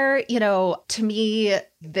lot there. To me,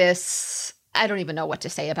 I don't even know what to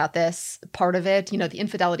say about this part of it. The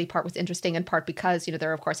infidelity part was interesting in part because,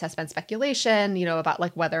 there, of course, has been speculation,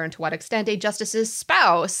 about whether and to what extent a justice's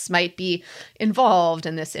spouse might be involved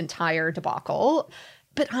in this entire debacle.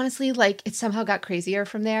 But honestly, it somehow got crazier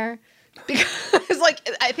from there because,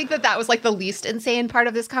 I think that was the least insane part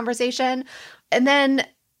of this conversation. And then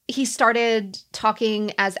he started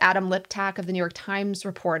talking, as Adam Liptak of the New York Times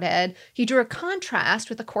reported, he drew a contrast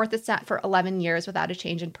with a court that sat for 11 years without a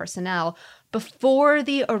change in personnel before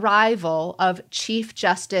the arrival of Chief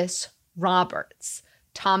Justice Roberts.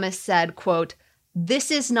 Thomas said, quote,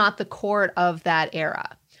 "This is not the court of that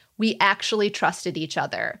era. We actually trusted each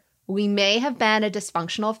other. We may have been a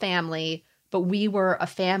dysfunctional family, but we were a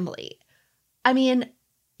family." I mean,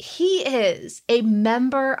 he is a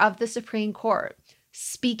member of the Supreme Court,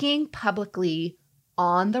 speaking publicly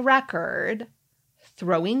on the record,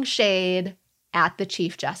 throwing shade at the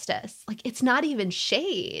Chief Justice. It's not even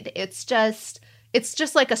shade. It's just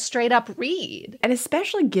a straight up read. And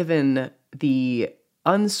especially given the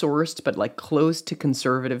unsourced but close to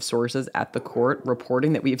conservative sources at the court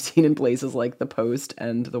reporting that we have seen in places like the Post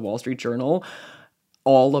and the Wall Street Journal,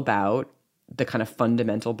 all about the kind of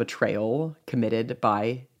fundamental betrayal committed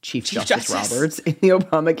by Chief Justice Roberts in the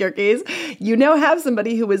Obamacare case. You now have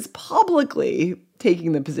somebody who is publicly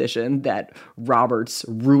taking the position that Roberts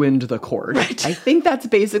ruined the court. Right. I think that's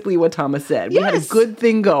basically what Thomas said. Yes. We had a good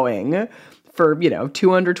thing going for,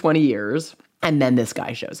 220 years, and then this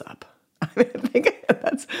guy shows up. I think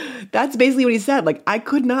that's basically what he said. I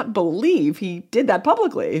could not believe he did that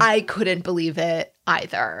publicly. I couldn't believe it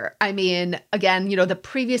either. I mean, again, the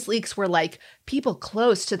previous leaks were people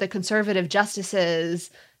close to the conservative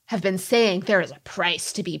justices have been saying there is a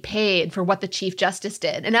price to be paid for what the Chief Justice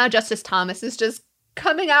did. And now Justice Thomas is just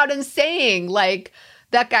coming out and saying,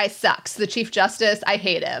 that guy sucks. The Chief Justice, I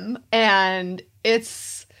hate him. And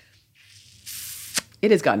it's It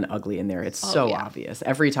has gotten ugly in there. It's so yeah. obvious.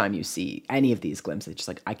 Every time you see any of these glimpses, it's just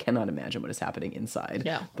like, I cannot imagine what is happening inside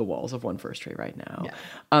the walls of One First Tree right now.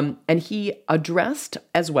 Yeah. And he addressed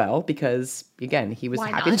as well, because, again, he was Why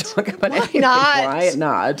happy not? to talk about Why anything. not? Why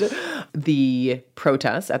not? The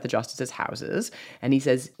protests at the justices' houses. And he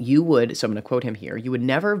says, you would, so I'm going to quote him here, you would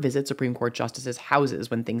never visit Supreme Court justices' houses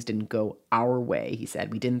when things didn't go our way. He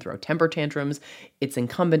said, we didn't throw temper tantrums. It's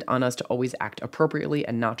incumbent on us to always act appropriately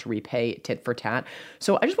and not to repay tit for tat.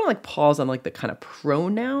 So I just want to pause on the kind of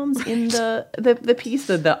pronouns in the piece,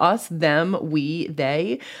 the us, them, we,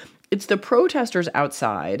 they. It's the protesters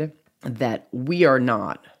outside that we are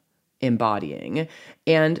not embodying.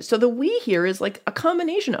 And so the we here is a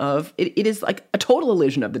combination of, it is a total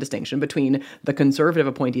illusion of the distinction between the conservative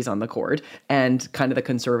appointees on the court and kind of the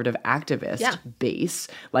conservative activist base.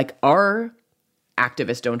 Our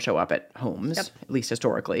activists don't show up at homes, at least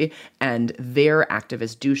historically, and their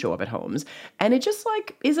activists do show up at homes. And it just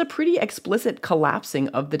is a pretty explicit collapsing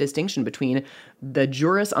of the distinction between the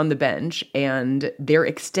jurists on the bench and their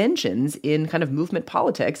extensions in kind of movement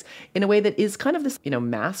politics in a way that is kind of this,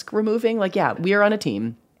 mask removing, we are on a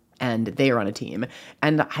team and they are on a team.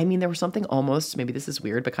 And I mean, there was something almost, maybe this is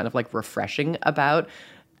weird, but kind of refreshing about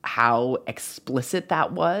how explicit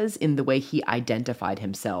that was in the way he identified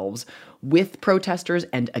himself with protesters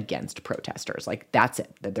and against protesters. That's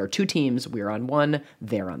it. That there are two teams. We're on one,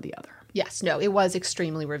 they're on the other. Yes, no, it was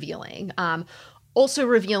extremely revealing. Also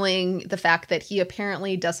revealing the fact that he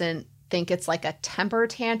apparently doesn't think it's a temper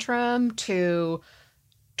tantrum to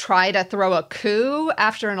try to throw a coup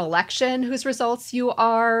after an election whose results you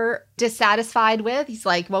are dissatisfied with. He's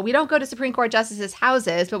well, we don't go to Supreme Court justices'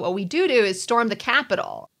 houses, but what we do is storm the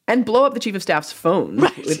Capitol. And blow up the chief of staff's phone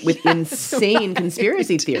with insane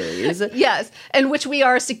conspiracy theories. Yes, in which we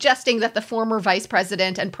are suggesting that the former vice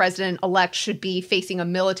president and president-elect should be facing a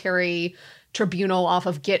military tribunal off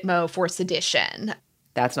of Gitmo for sedition.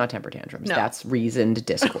 That's not temper tantrums. No. That's reasoned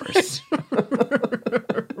discourse.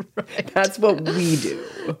 That's what we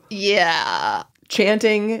do. Yeah.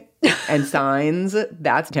 Chanting and signs,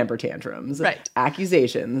 that's temper tantrums. Right.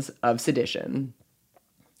 Accusations of sedition.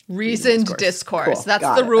 Reasoned discourse. Cool. That's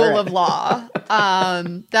Got the it. rule All right. of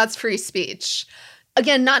law. That's free speech.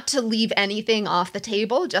 Again, not to leave anything off the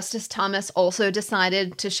table, Justice Thomas also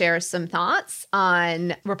decided to share some thoughts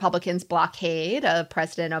on Republicans' blockade of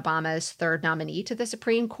President Obama's third nominee to the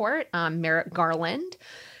Supreme Court, Merrick Garland.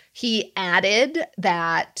 He added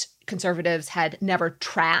that conservatives had never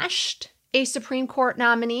trashed a Supreme Court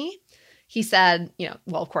nominee. He said,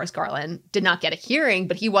 well, of course, Garland did not get a hearing,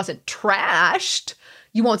 but he wasn't trashed.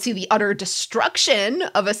 You won't see the utter destruction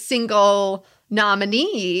of a single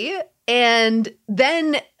nominee. And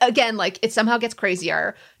then again, it somehow gets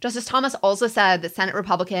crazier. Justice Thomas also said that Senate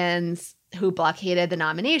Republicans who blockaded the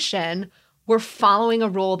nomination were following a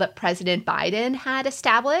rule that President Biden had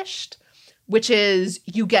established, which is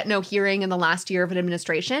you get no hearing in the last year of an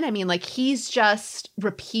administration. I mean, he's just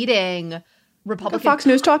repeating Republican Fox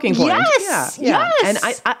News talking point. Yes, yes. And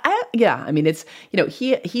I mean, it's,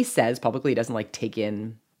 he says publicly he doesn't take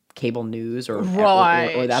in cable news or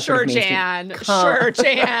that sort of mainstream. Sure,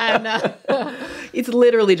 Jan. It's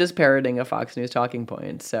literally just parroting a Fox News talking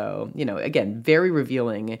point. So, again, very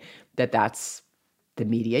revealing that that's the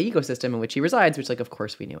media ecosystem in which he resides, which, of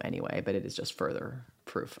course we knew anyway, but it is just further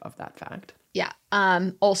proof of that fact. Yeah.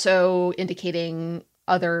 Also indicating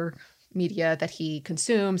other media that he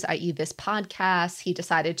consumes, i.e. this podcast. He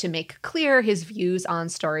decided to make clear his views on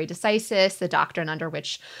stare decisis, the doctrine under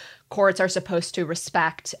which courts are supposed to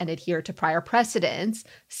respect and adhere to prior precedents,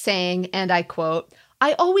 saying, and I quote,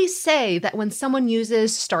 "I always say that when someone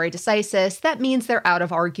uses stare decisis, that means they're out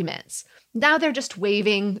of arguments. Now they're just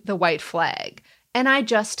waving the white flag. And I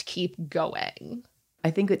just keep going."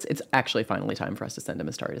 I think it's actually finally time for us to send him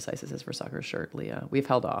a stare decisis for Sucker's shirt, Leah. We've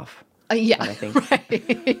held off. Yeah, I think.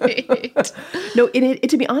 right. No,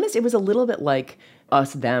 to be honest, it was a little bit like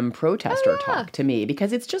us-them protester talk to me,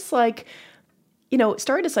 because it's just stare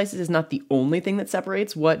decisis is not the only thing that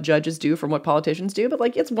separates what judges do from what politicians do,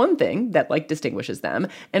 but it's one thing that distinguishes them.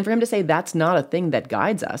 And for him to say that's not a thing that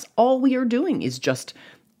guides us, all we are doing is just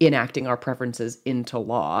enacting our preferences into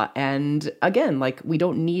law. And again, we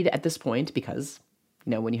don't need at this point, because,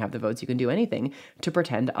 when you have the votes, you can do anything, to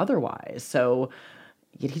pretend otherwise. So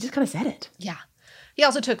he just kind of said it. Yeah. He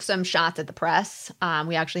also took some shots at the press.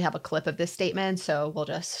 We actually have a clip of this statement, so we'll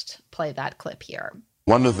just play that clip here.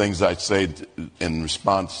 One of the things I say in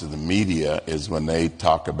response to the media is when they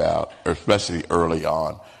talk about, or especially early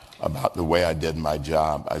on, about the way I did my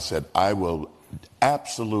job, I said, I will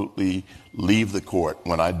absolutely leave the court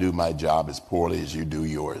when I do my job as poorly as you do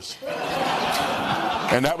yours.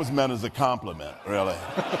 And that was meant as a compliment, really.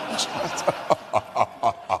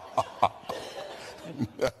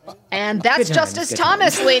 And that's Justice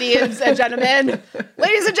Thomas, ladies and gentlemen.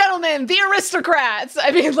 Ladies and gentlemen, the aristocrats.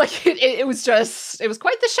 I mean, like, it was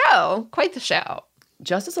quite the show. Quite the show.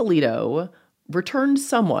 Justice Alito returned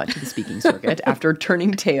somewhat to the speaking circuit after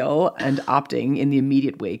turning tail and opting in the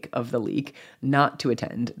immediate wake of the leak not to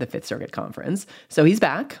attend the Fifth Circuit conference. So he's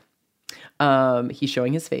back. He's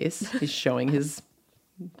showing his face. He's showing his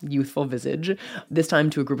youthful visage, this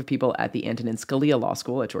time to a group of people at the Antonin Scalia Law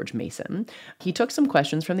School at George Mason. He took some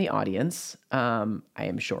questions from the audience, I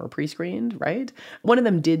am sure pre-screened, right? One of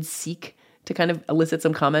them did seek to kind of elicit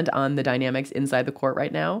some comment on the dynamics inside the court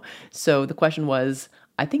right now. So the question was,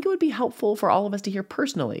 I think it would be helpful for all of us to hear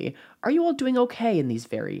personally, are you all doing okay in these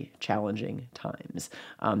very challenging times?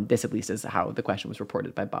 This at least is how the question was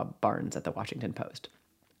reported by Bob Barnes at the Washington Post.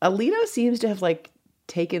 Alito seems to have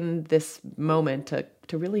taken this moment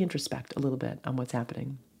to really introspect a little bit on what's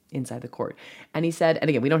happening inside the court. And he said, and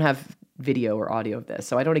again, we don't have video or audio of this,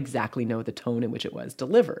 so I don't exactly know the tone in which it was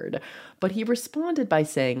delivered, but he responded by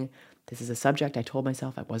saying, this is a subject I told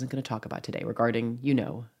myself I wasn't going to talk about today regarding,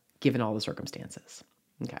 given all the circumstances.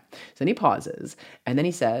 Okay. So then he pauses, and then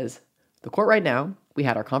he says, the court right now, we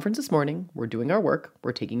had our conference this morning, we're doing our work,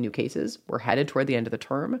 we're taking new cases, we're headed toward the end of the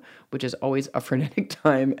term, which is always a frenetic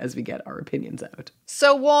time as we get our opinions out.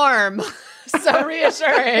 So warm, so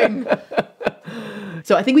reassuring.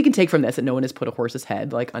 So I think we can take from this that no one has put a horse's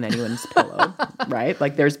head on anyone's pillow, right?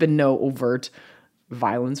 There's been no overt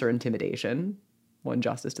violence or intimidation, one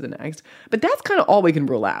justice to the next. But that's kind of all we can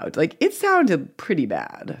rule out. It sounded pretty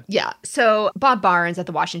bad. Yeah. So Bob Barnes at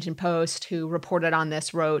the Washington Post, who reported on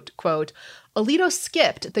this, wrote, quote, Alito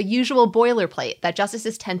skipped the usual boilerplate that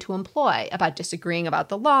justices tend to employ about disagreeing about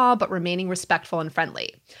the law but remaining respectful and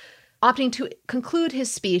friendly, opting to conclude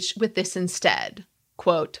his speech with this instead,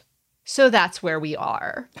 quote, so that's where we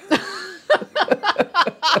are.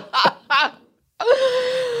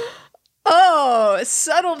 Oh,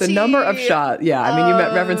 subtlety. The number of shots. Yeah, I mean, you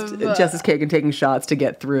referenced Justice Kagan taking shots to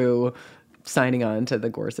get through signing on to the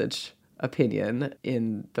Gorsuch opinion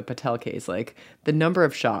in the Patel case. The number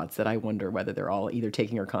of shots that I wonder whether they're all either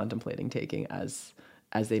taking or contemplating taking as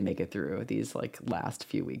they make it through these last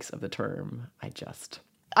few weeks of the term.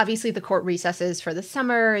 Obviously, the court recesses for the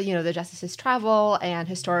summer, the justices travel, and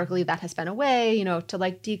historically that has been a way, to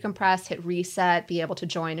decompress, hit reset, be able to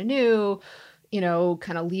join anew,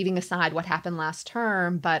 kind of leaving aside what happened last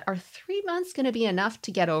term. But are 3 months going to be enough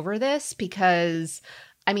to get over this? Because,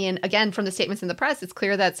 I mean, again, from the statements in the press, it's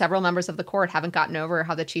clear that several members of the court haven't gotten over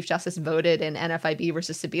how the Chief Justice voted in NFIB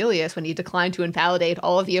versus Sebelius when he declined to invalidate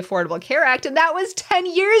all of the Affordable Care Act. And that was 10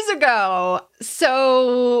 years ago.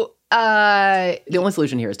 So the only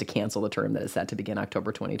solution here is to cancel the term that is set to begin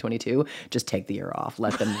October 2022. Just take the year off.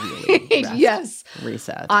 Let them really rest, yes.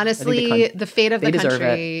 Reset. Honestly, the fate of the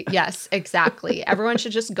country. Yes, exactly. Everyone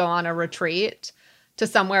should just go on a retreat to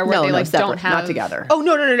somewhere where they don't have. Not together. Oh,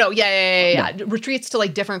 no. Yeah. No. Retreats to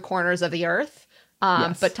different corners of the earth.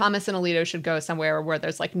 Yes. But Thomas and Alito should go somewhere where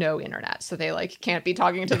there's no internet. So they can't be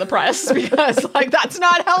talking to the press because that's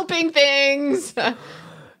not helping things.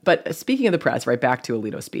 But speaking of the press, right back to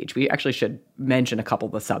Alito's speech, we actually should mention a couple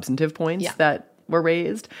of the substantive points that were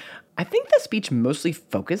raised. I think the speech mostly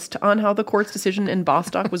focused on how the court's decision in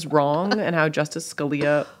Bostock was wrong and how Justice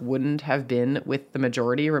Scalia wouldn't have been with the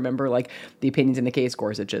majority. Remember, the opinions in the case,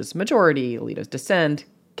 Gorsuch's majority, Alito's dissent,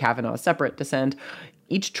 Kavanaugh's separate dissent,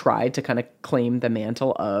 each tried to kind of claim the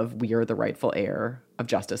mantle of we are the rightful heir of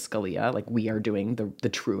Justice Scalia, we are doing the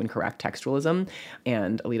true and correct textualism.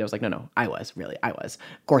 And Alito was no, I was.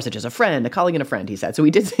 Gorsuch is a friend, a colleague and a friend, he said. So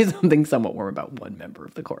he did say something somewhat warm about one member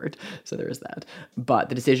of the court. So there is that. But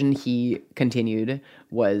the decision, he continued,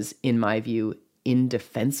 was, in my view,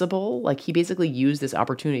 indefensible. He basically used this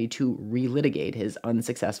opportunity to relitigate his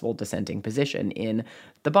unsuccessful dissenting position in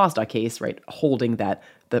the Bostock case, right, holding that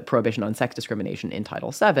the prohibition on sex discrimination in Title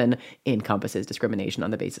VII encompasses discrimination on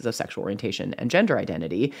the basis of sexual orientation and gender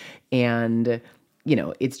identity. And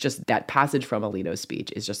it's just that passage from Alito's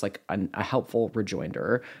speech is just a helpful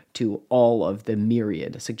rejoinder to all of the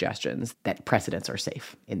myriad suggestions that precedents are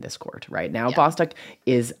safe in this court right now. Yeah. Bostock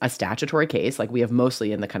is a statutory case. We have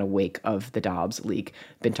mostly in the kind of wake of the Dobbs leak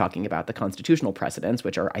been talking about the constitutional precedents,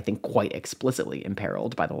 which are, I think, quite explicitly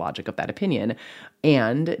imperiled by the logic of that opinion.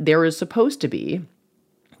 And there is supposed to be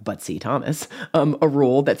but see Thomas, a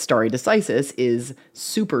rule that stare decisis is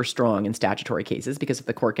super strong in statutory cases because if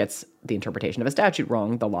the court gets the interpretation of a statute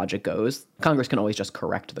wrong, the logic goes, Congress can always just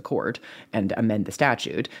correct the court and amend the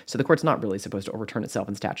statute. So the court's not really supposed to overturn itself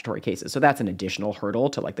in statutory cases. So that's an additional hurdle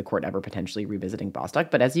to like the court ever potentially revisiting Bostock.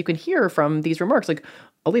 But as you can hear from these remarks, like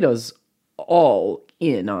Alito's all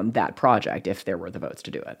in on that project if there were the votes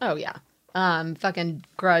to do it. Oh, yeah. Fucking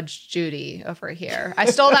grudge Judy over here. I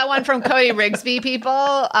stole that one from Cody Rigsby,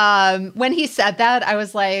 people. When he said that, I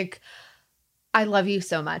was like, I love you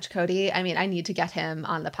so much, Cody. I mean, I need to get him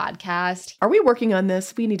on the podcast. Are we working on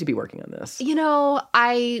this? We need to be working on this. You know,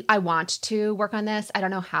 I want to work on this. I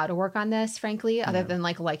don't know how to work on this, frankly, other than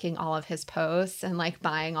like liking all of his posts and like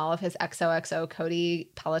buying all of his XOXO Cody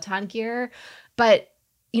Peloton gear. But,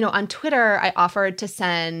 you know, on Twitter, I offered to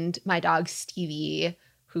send my dog Stevie,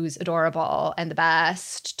 who's adorable and the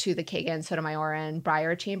best, to the Kagan, Sotomayor, and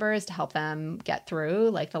Breyer chambers to help them get through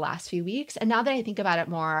like the last few weeks. And now that I think about it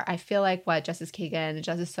more, I feel like what Justice Kagan and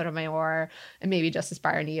Justice Sotomayor and maybe Justice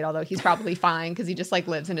Breyer need, although he's probably fine because he just like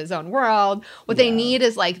lives in his own world. What they need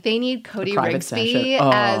is like, they need Cody Rigsby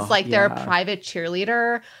as like their private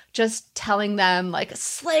cheerleader, just telling them like,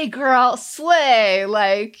 slay girl, slay,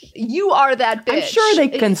 like you are that bitch. I'm sure they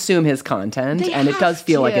consume his content and it does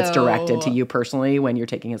feel like it's directed to you personally when you're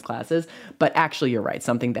taking his classes. But actually, you're right.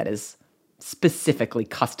 Something that is specifically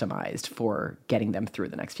customized for getting them through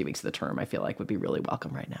the next few weeks of the term, I feel like would be really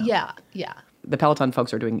welcome right now. Yeah, yeah. The Peloton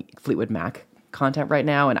folks are doing Fleetwood Mac content right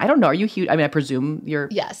now. And I don't know, are you huge? I mean, I presume you're...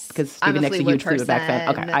 Yes. Because Stephen Nick's a huge Fleetwood Mac fan.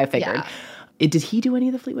 Okay, I figured. Yeah. Did he do any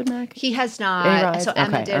of the Fleetwood Mac? He has not. So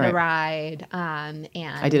Emma did a ride. And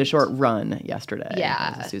I did a short run yesterday.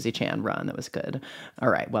 Yeah. It was a Susie Chan run that was good. All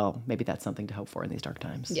right. Well, maybe that's something to hope for in these dark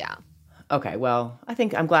times. Yeah. Okay. Well, I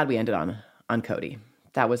think I'm glad we ended on Cody.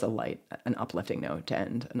 That was an uplifting note to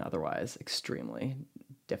end an otherwise extremely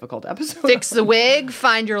difficult episode. Fix the wig.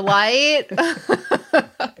 Find your light.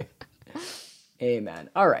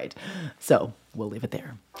 Amen. All right. So we'll leave it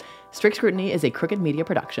there. Strict Scrutiny is a Crooked Media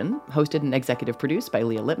production, hosted and executive produced by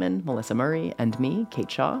Leah Lippman, Melissa Murray, and me, Kate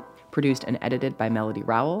Shaw. Produced and edited by Melody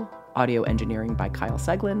Rowell. Audio engineering by Kyle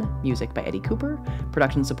Seglin. Music by Eddie Cooper.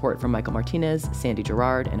 Production support from Michael Martinez, Sandy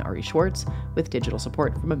Gerard, and Ari Schwartz, with digital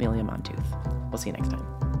support from Amelia Montooth. We'll see you next time.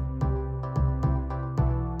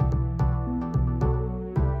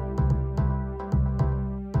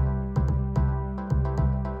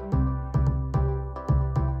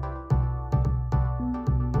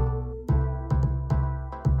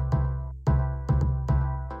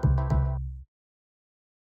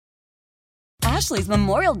 Ashley's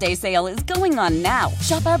Memorial Day sale is going on now.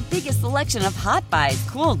 Shop our biggest selection of hot buys,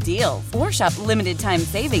 cool deals, or shop limited time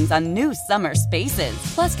savings on new summer spaces.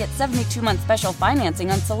 Plus, get 72-month special financing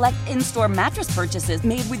on select in-store mattress purchases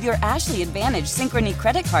made with your Ashley Advantage Synchrony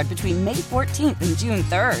credit card between May 14th and June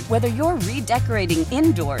 3rd. Whether you're redecorating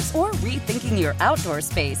indoors or rethinking your outdoor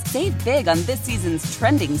space, save big on this season's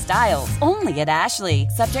trending styles. Only at Ashley.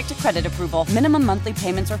 Subject to credit approval. Minimum monthly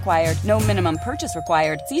payments required. No minimum purchase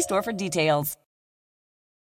required. See store for details.